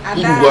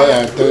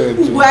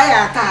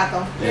Ugwaya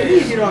Tato.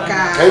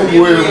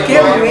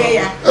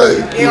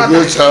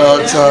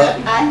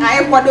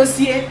 I want to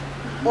see it.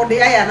 Or the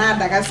Ayana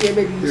that can see a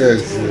baby.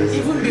 Yes.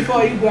 Even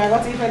before you go, I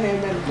got even a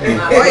man.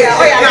 Oh, yeah,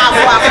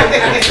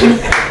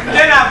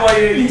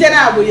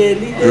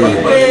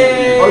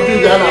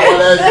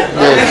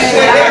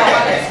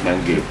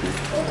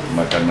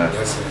 Makana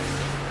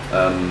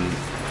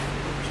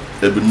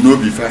ebe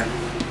n'obi fa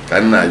ka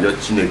nna ayọ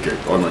Chineke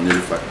ọ nọ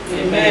nyere fa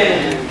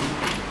amen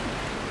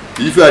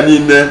ife a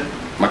niile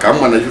maka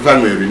mma na ife a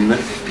nwere nne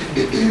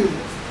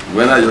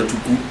when ayọ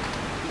Chukwu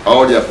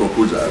all their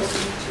proposals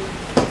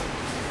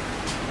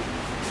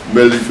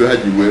mele ife ha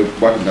ji wee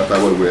gbakọta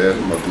wee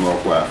nọdụ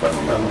n'ọkwa afa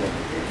nọ na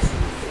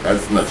ka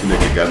si na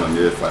Chineke ga nọ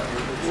nyere fa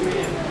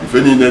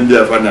ife niile ndị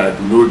afa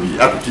na-adụ n'obi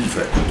apụta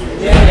ife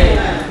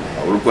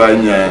ọrụkwa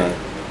anya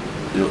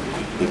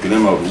ekene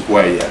ma Oraukwu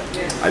ya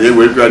anyị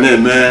wee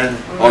na-eme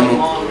ọnụ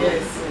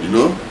you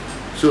know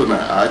so na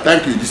I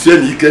thank you jisie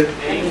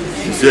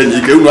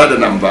n'ike unu ada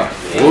na mba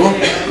so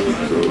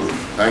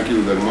thank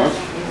you very much.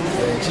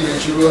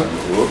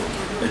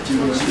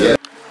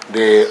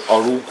 The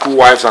Oraukwu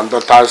wives and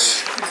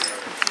daughters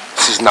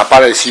since na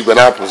palace Igwe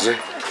na-apụzi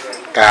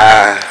ka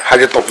ha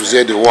je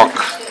tọpụzie the work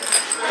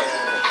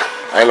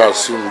anyị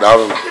na-asum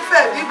down.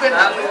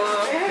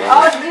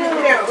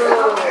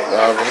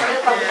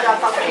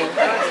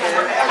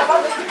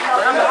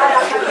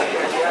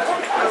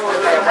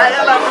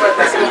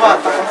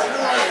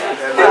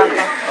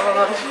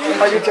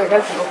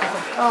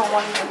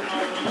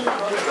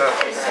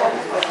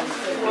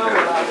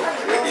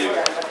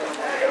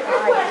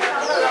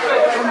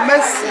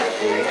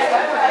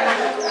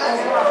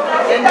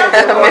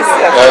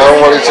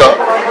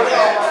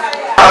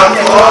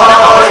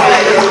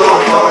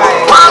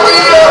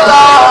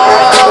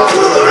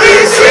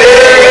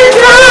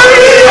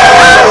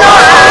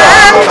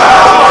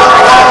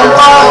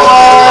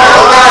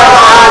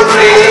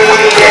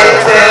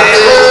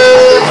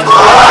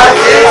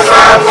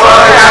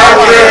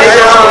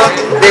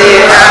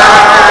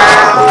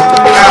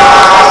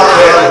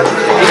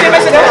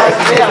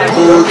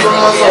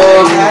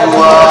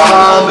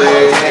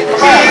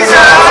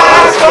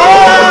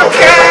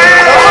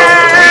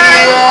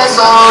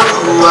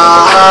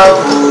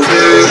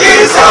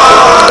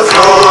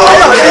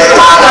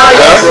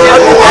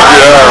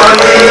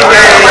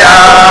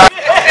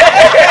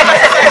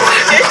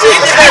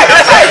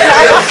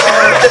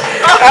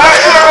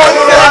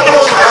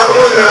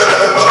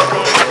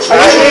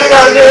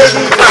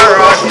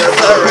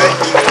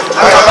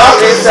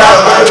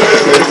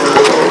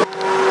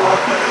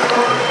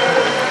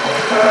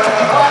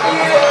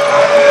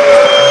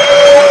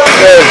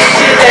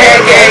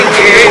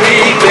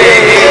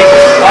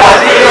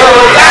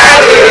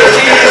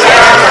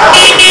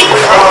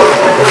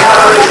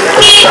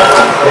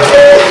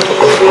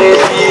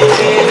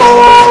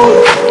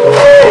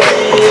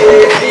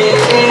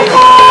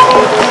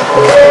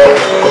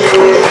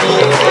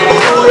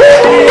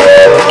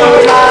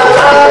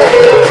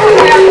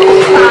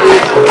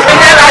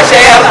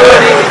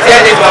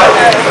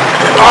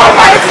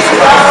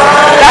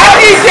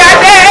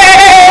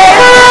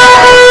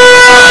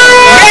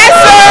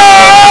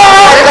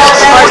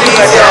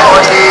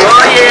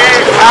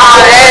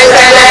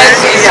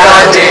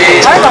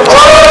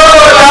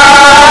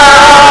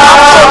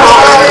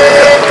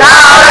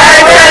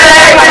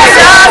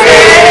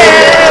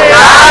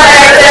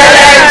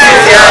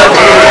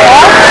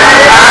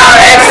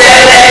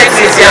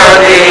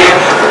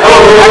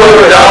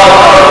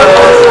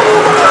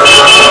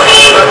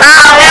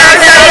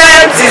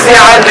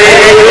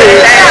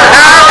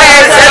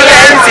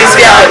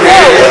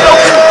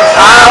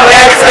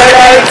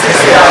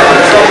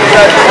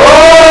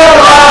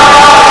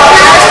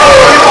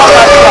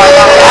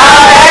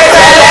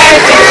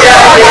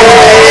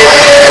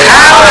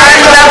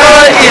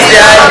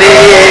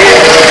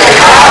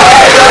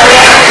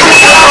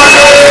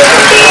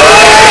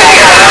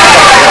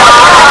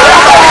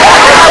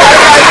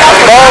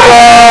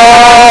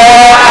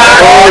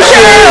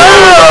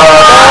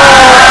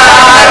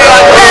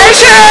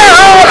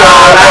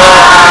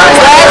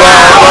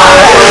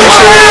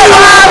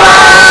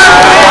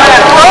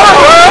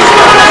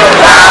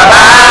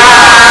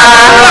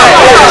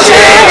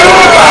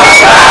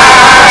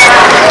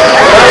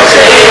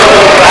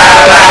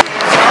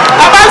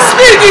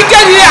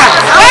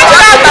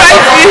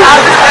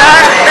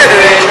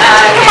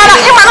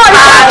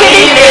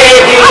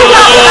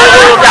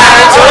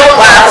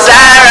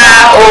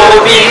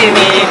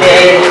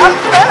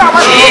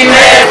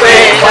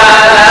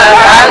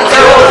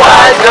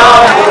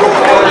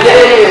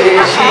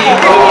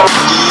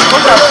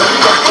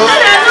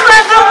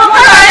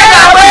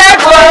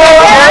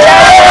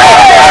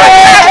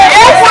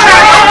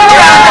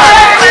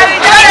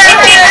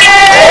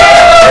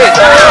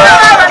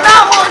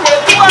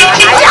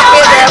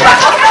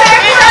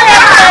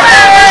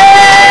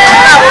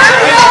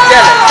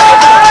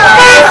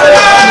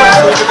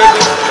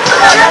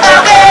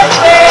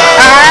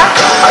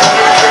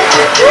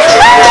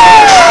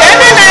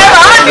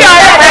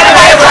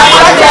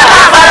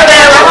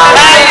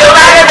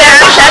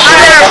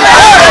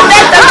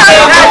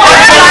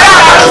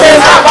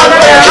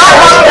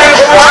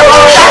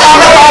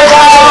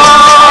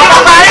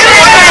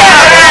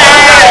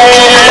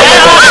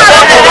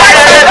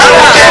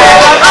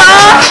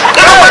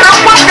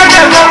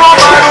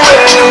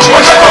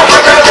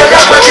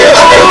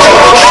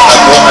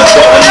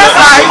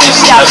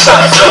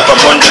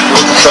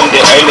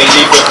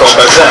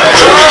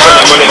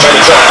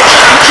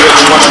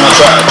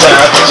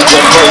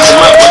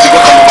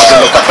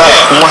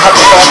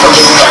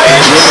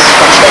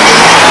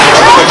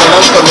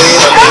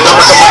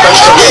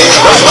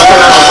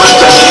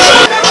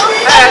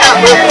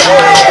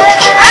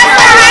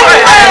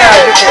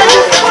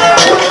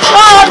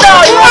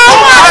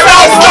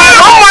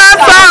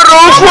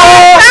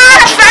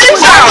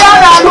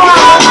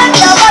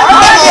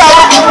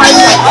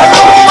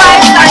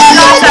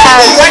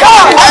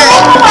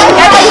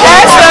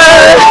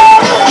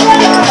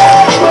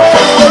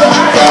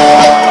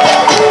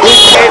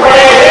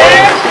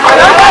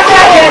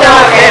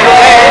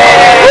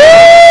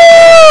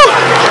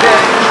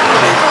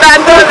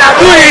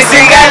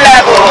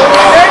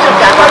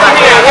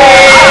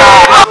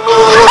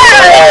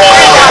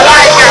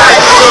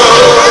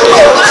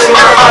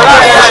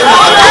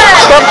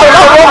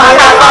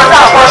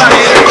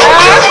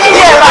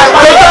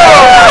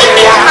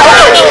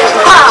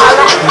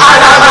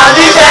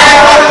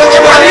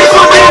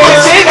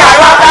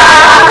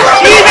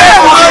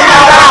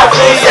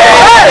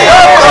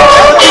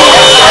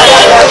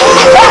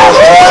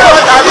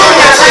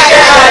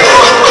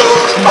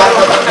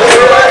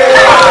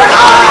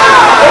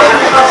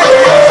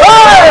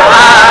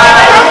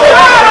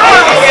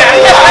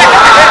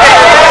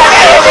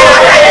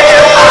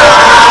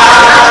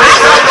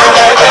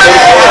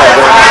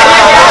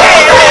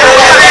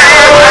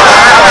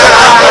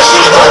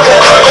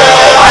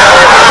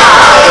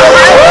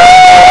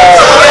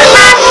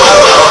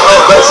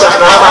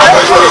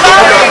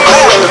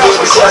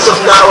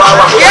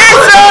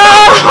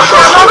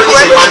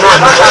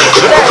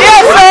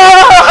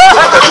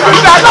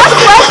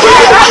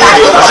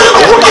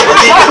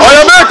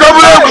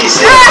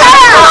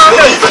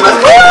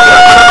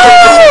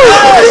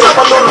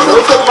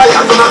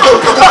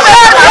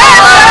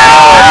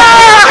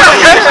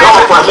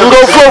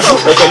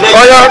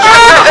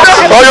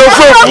 Oh, you're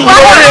so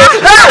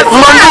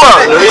Mandua.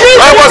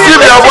 I was in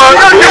there.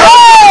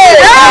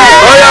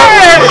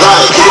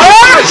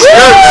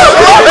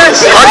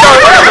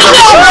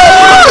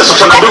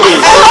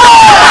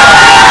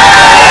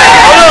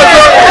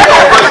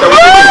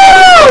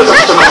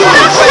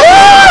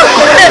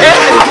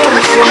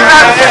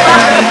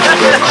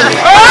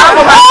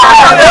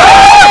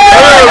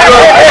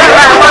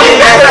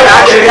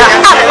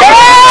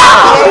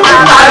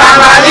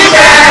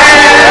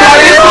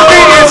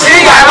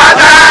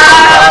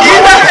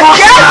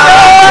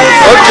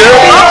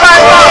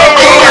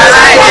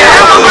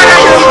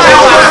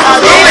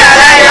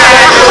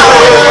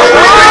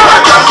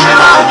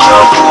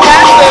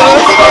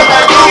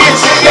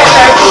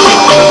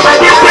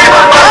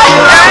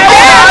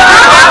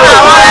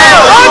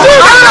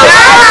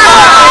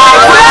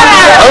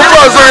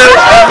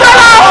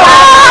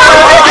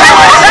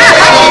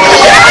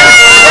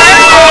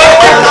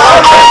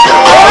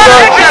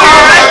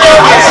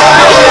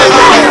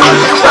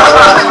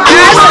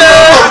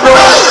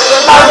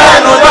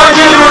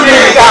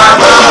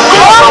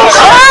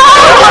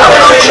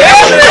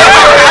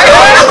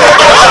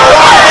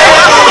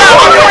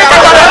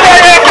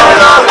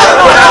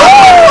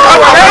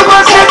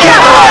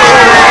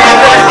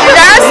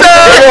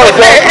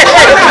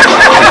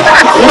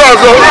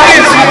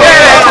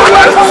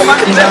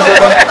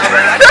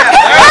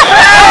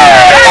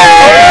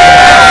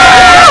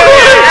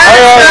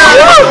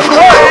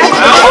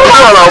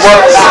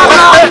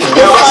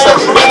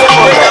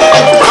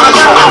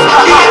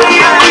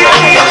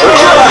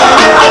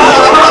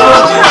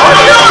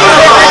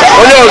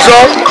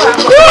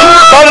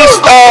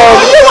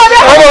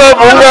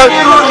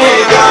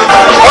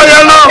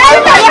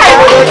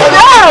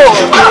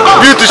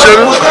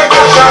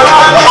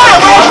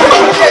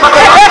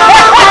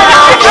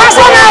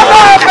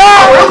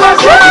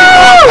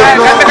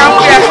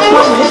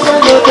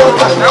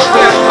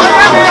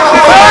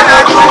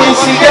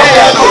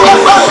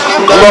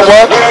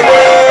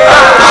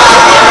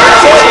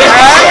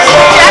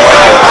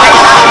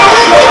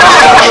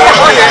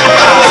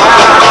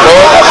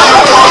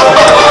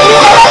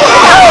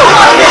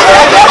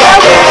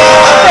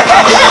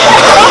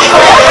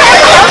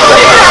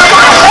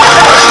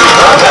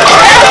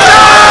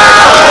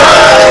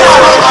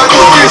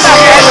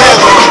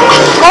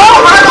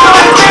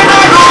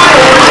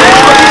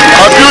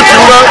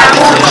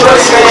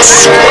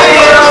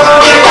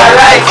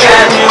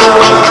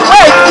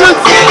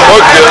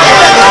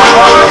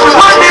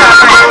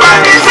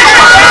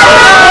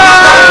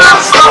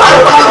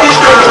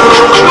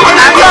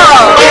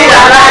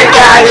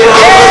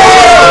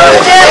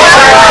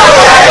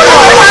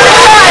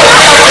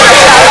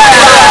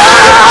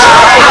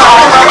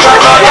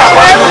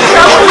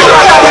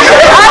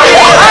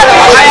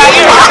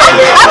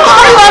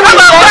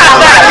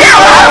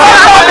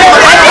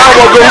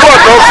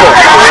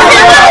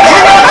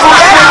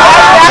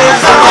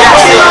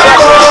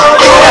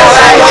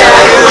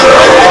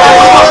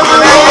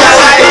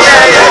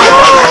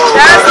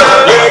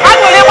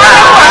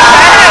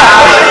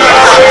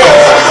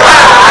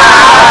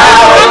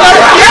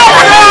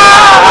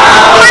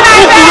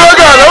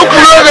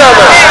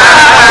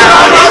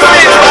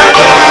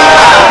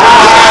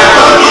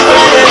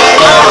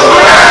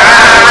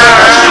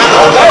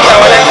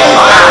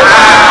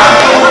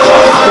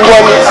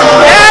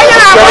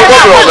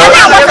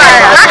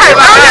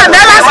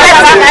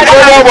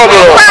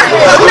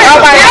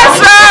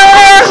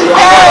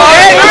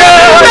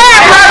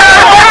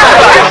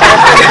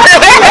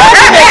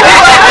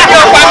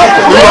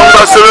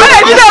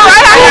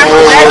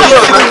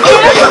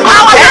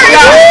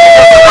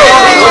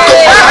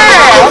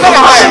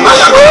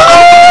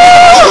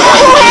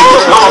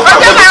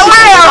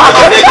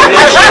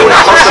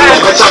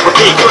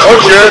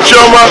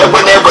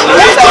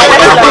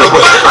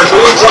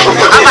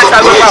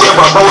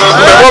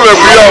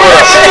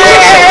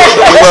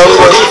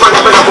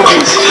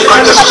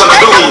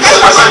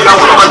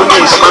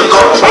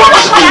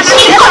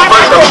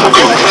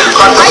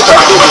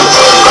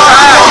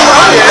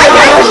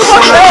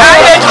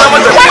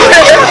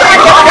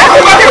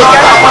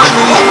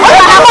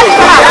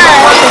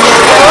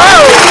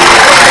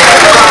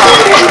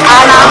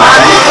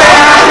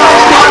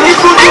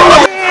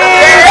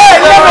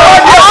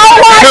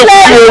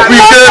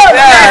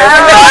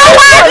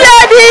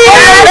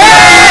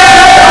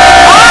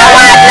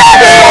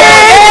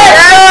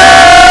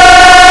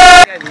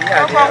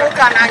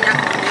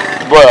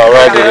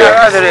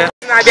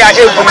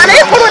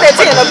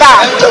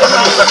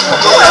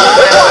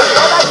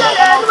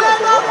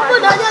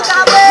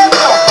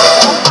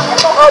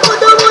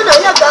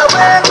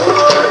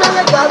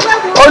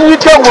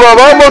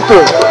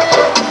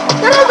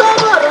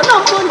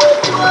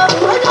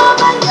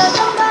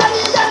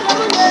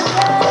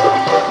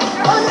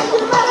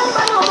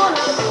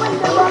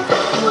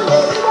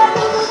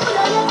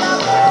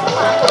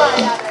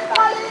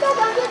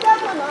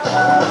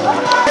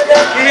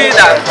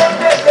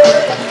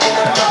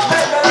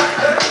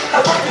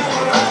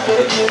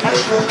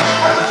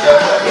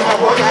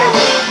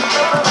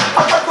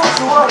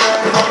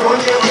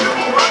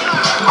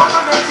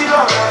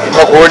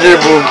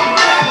 Ojiugo.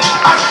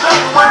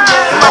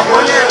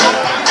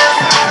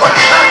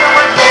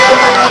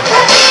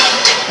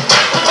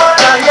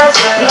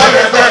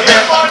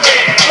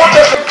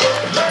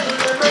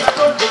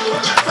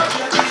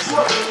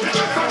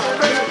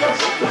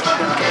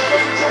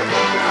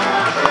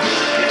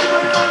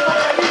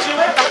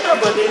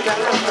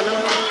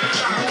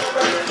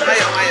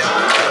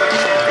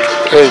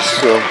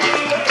 Eso.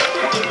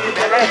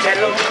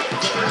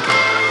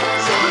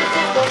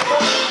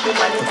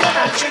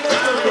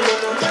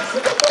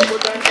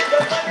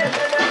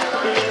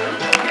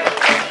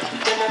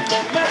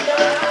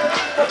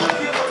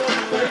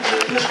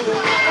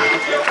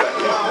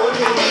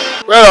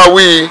 Where are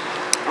we?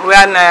 We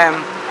are in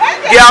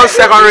Girls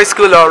Secondary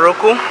School,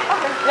 Oraukwu.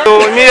 So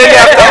immediately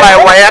after my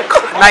WAEC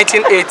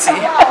 1980,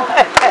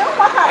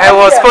 I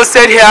was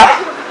posted here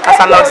as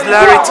an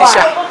auxiliary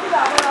teacher.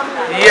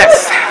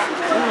 Yes.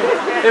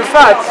 In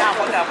fact,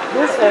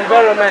 this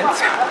environment,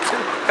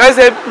 there's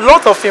a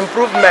lot of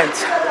improvement.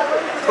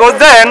 Because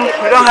then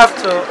we don't have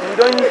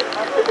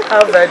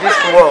this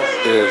wall.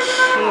 Yes.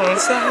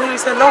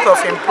 It's a lot of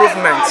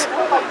improvement,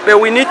 but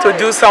we need to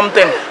do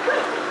something.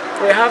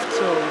 We have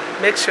to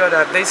make sure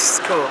that this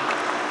school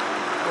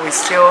we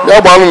still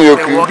as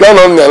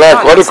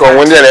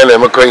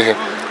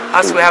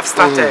we have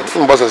started.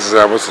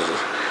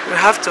 We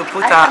have to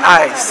put our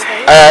eyes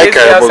in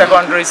this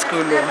secondary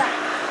school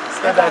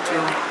so that we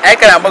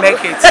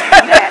make it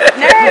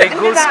a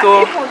good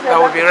school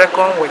that will be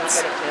reckoned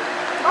with.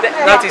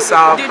 That is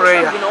our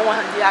prayer.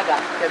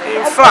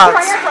 In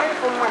fact,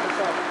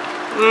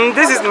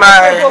 this is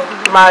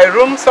my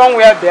room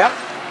somewhere there.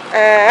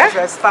 There's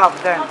a staff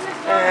there.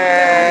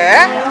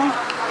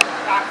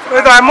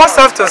 But I must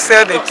have to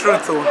say the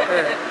truth.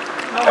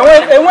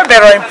 And we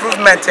better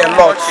improvement a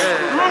lot.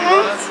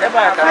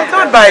 I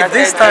thought by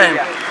this time.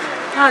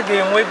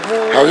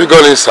 Have you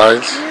gone inside?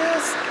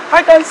 Yes,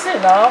 I can see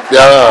now.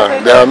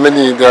 There are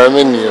many.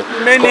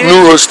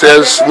 New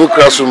hostels, new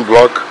classroom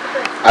block.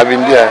 I've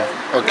been there.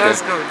 Okay.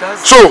 That's good.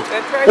 That's so,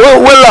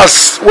 good.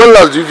 when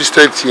last you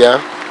visited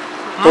here?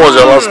 When was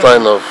your last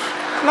time of?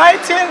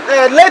 Late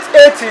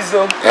 80s.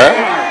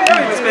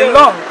 It's been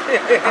long.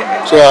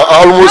 So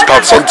almost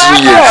at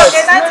something years.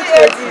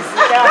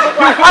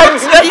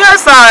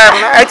 Yes,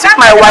 I took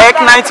my WAEC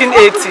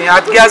 1980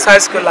 at Girls High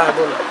School.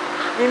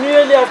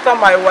 Immediately after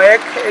my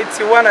WAEC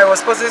 81, I was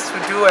supposed to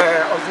do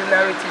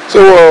auxiliary teaching.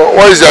 So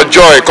what is your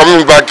joy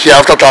coming back here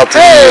after 30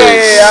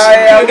 years?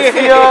 I am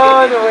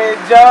filled with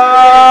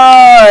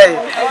joy.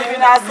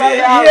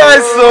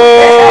 Yes,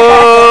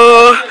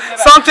 so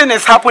something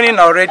is happening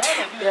already.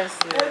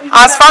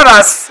 As far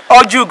as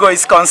Orjiugo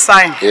is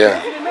concerned,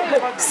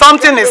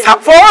 something is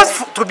for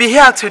us to be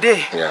here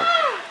today.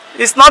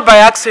 It's not by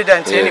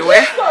accident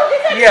anyway.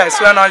 Yes,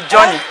 we are on a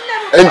journey.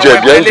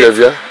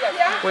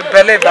 We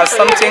believe that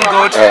something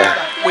good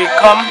will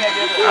come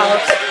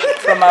out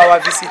from our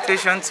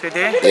visitation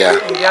today in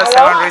the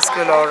secondary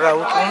school of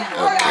Oraukwu.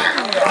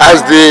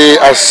 As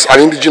an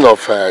indigenous of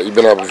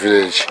Ibenabu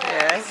village,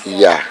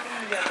 you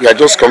are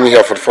just coming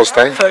here for the first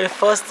time? For the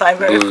first time,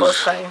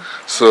 first time.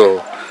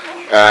 So,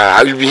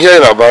 have you been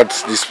hearing about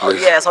this place?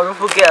 Yes,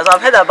 Oraukwu girls.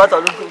 I've heard about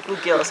Oraukwu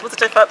girls. But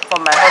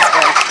from my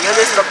husband, he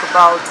always talk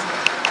about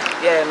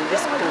this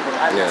school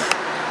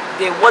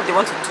and what they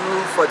want to do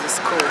for the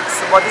school.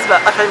 So, but this is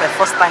actually my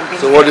first time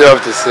being here. So what do you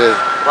have to say?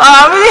 Well,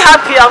 I'm really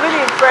happy. I'm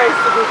really impressed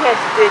to be here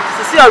today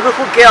to see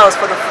Oraukwu girls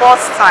for the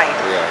first time.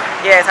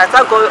 Yes, I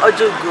thank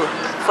Orjiugo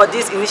for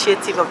this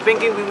initiative of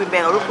bringing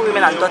women, Oraukwu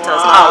women and daughters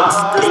out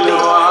this day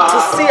to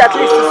see, at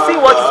least to see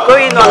what is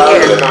going on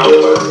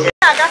here.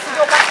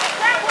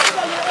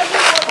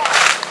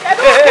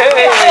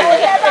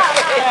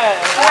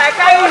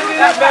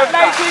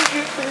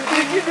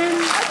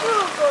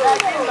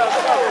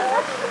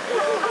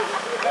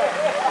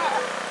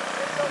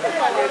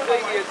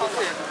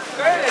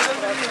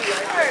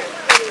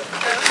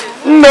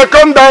 No,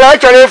 come down,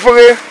 actually, for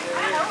me.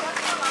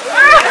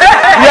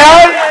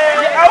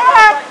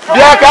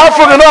 Come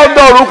for the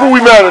Oraukwu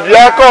women.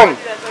 Come.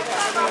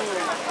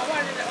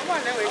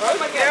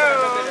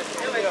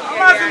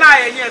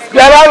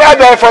 All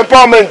there for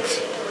empowerment.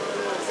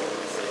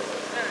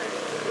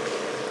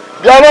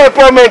 They are not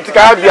empowerment.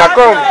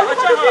 Come.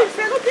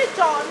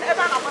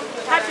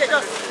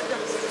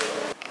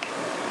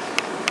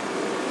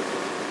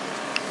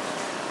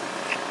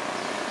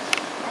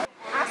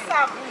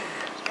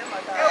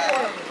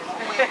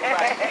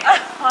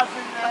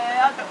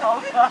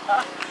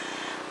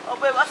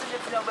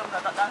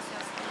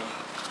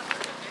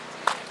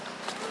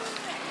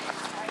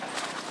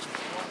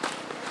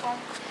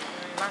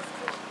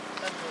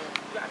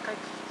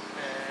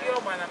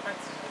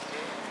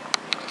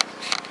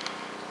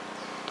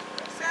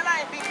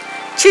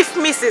 Chief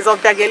Mrs. of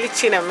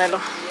Chinemelu,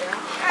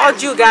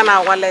 Orjiugo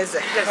Anawalueze,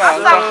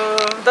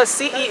 the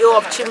CEO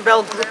of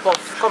Chinemelu Group of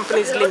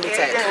Companies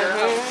Limited,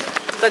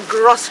 the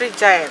grocery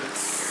giants.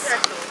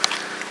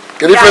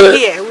 We are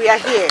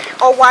here.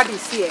 OWAD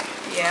is here.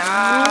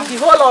 The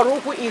whole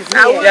Oraukwu is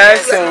here.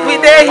 Yes,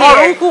 With the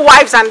Oraukwu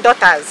wives and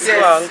daughters.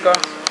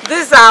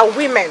 These are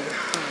women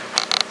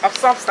of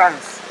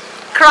substance.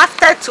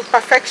 Crafted to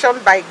perfection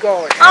by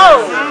God.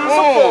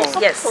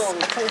 Yes.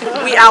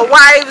 We are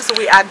wives,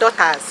 we are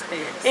daughters.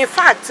 In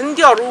fact,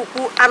 ndị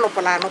Oraukwu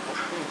anụpụla anụpụ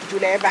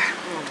jụrụ ebe a.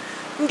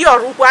 Ndị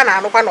Oraukwu a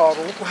na-anụkwa na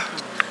Oraukwu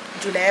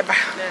jụrụ ebe a.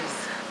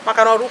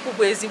 Maka na Oraukwu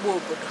bụ ezigbo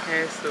obodo.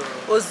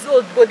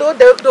 Obodo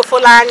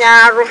dofola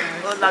anya arụ.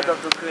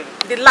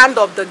 The land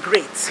of the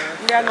great.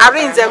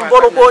 Arinze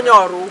mborokwa onye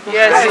Oraukwu.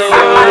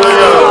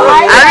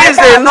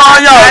 Arinze no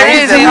onye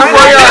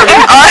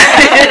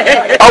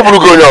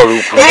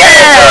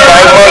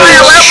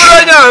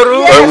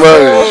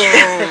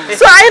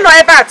So I know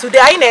about today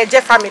I need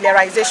a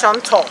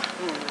familiarization tour.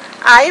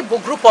 I have a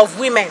group of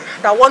women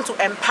that want to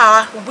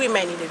empower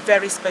women in a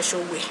very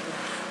special way.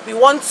 We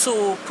want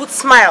to put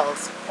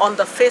smiles on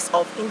the face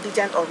of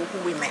indigent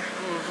Oraukwu women.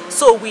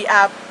 So we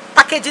are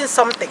packaging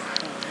something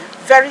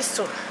very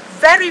soon,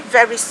 very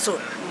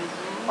soon.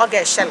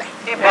 Okay, Shelley.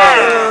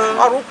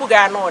 Oraukwu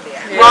ga know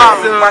there.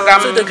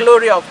 To the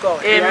glory of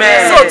God.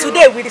 Amen. So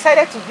today we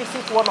decided to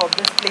visit one of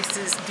these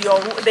places, the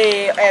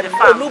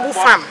Olubu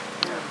farm.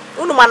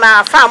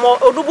 Unumana farm,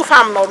 Olubu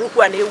farm no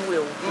Oraukwu and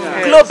Ewu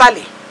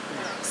globally.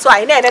 So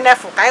I need an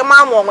effort. I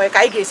am when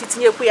I get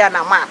sitting here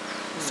na map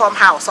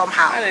somehow.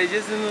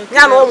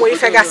 Ya no mo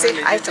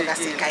ifegasi, I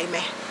togasi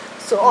kaime.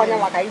 So onya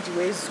waka iji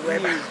we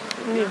zueba.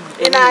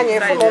 Ina anye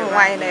fo mo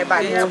wine na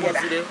eba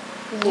together.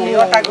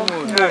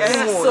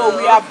 So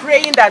we are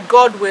praying that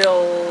God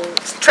will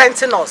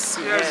strengthen us,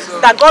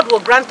 that God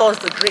will grant us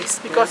the grace,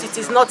 because it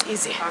is not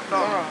easy.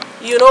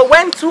 You know,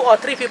 when 2 or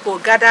 3 people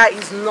gather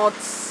is not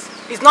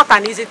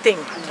an easy thing.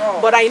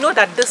 But I know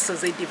that this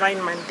is a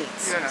divine mandate.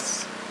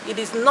 It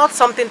is not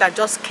something that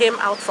just came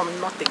out from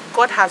nothing.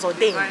 God has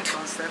ordained.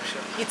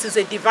 It is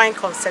a divine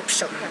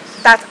conception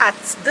that at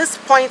this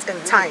point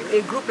in time,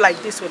 a group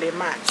like this will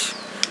emerge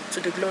to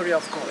the glory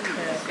of God.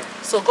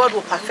 So God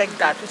will perfect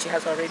that which He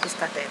has already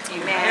started.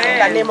 Amen. In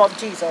the name of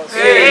Jesus. From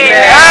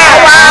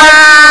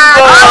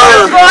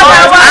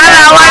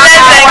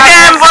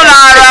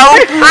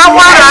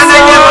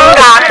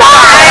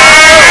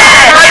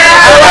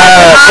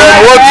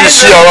what you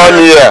see around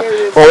here,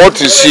 from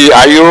what you see,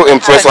 are you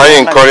impressed? Are you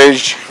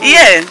encouraged?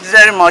 Yeah,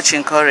 very much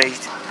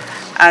encouraged.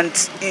 And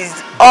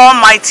it's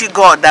Almighty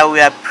God that we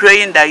are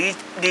praying that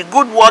the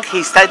good work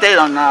He started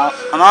on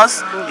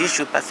us, He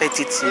should perfect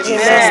it in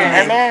Jesus'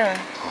 name. Amen.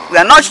 We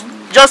are not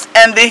just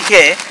ending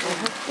here.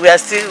 We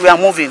are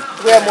moving.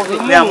 We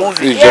are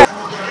moving. Yeah.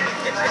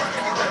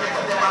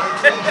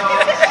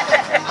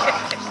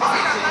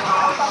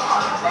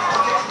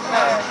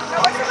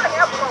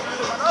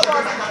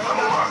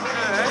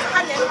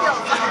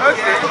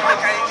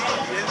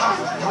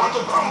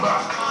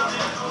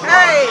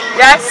 Hey.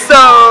 Yes,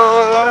 so.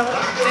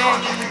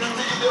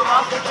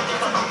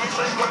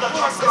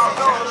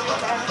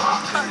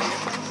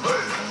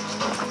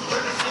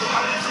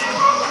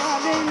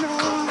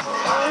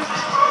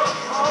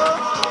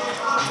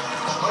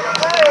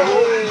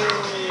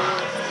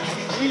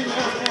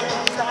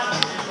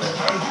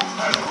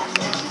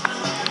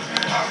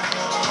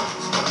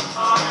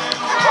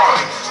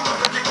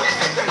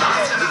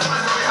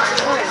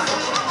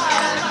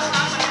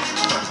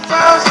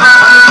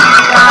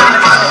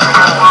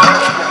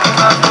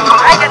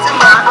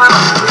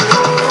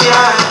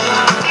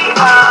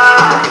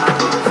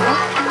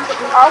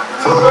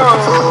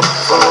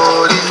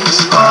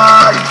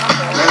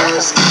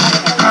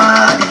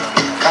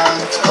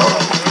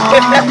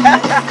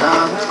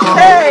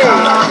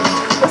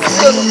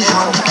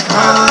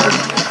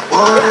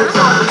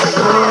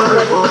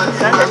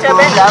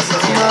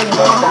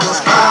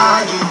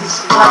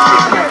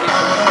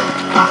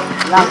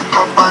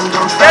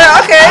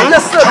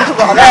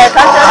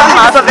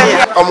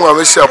 I'm going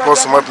to share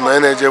Apostle na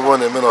energy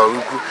one in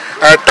Oraukwu.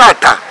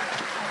 Tata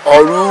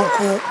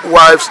Oraukwu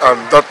wives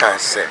and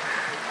daughters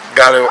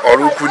got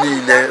Oraukwu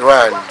niile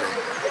round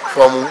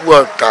from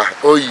water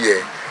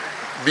oye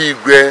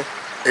Igwe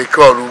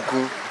eke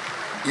Oraukwu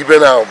ibe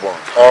na agbo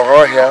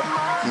ọhọhịa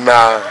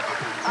na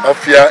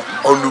ọfịa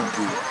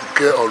Onugbu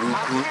nke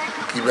Oraukwu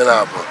ibe na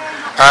agbo.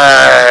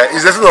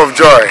 It's a scene of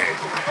joy.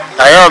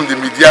 I am the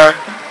media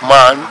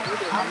man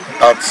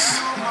that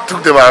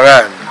took them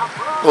around.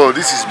 Oh,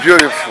 this is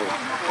beautiful.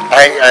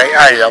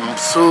 I am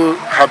so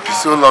happy,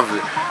 so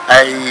lovely.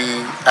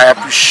 I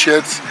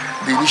appreciate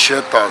the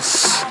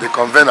initiators, the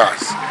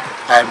conveners,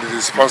 and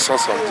the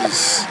sponsors of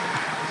this.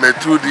 May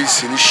through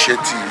this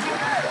initiative,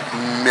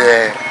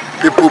 may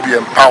people be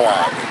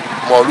empowered.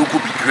 May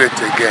Oraukwu be great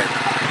again.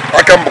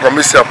 I can become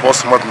a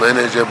Apostle na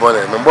energy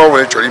bonnet. Number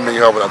one, actually, may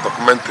have a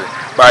documentary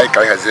by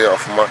Chinyereze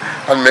of Ma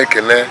and make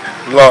a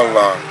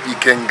Lola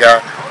Ikenga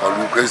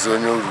Oraukwu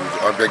Zonyo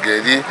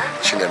Obegedi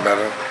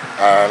Chinemelu.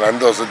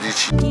 And also the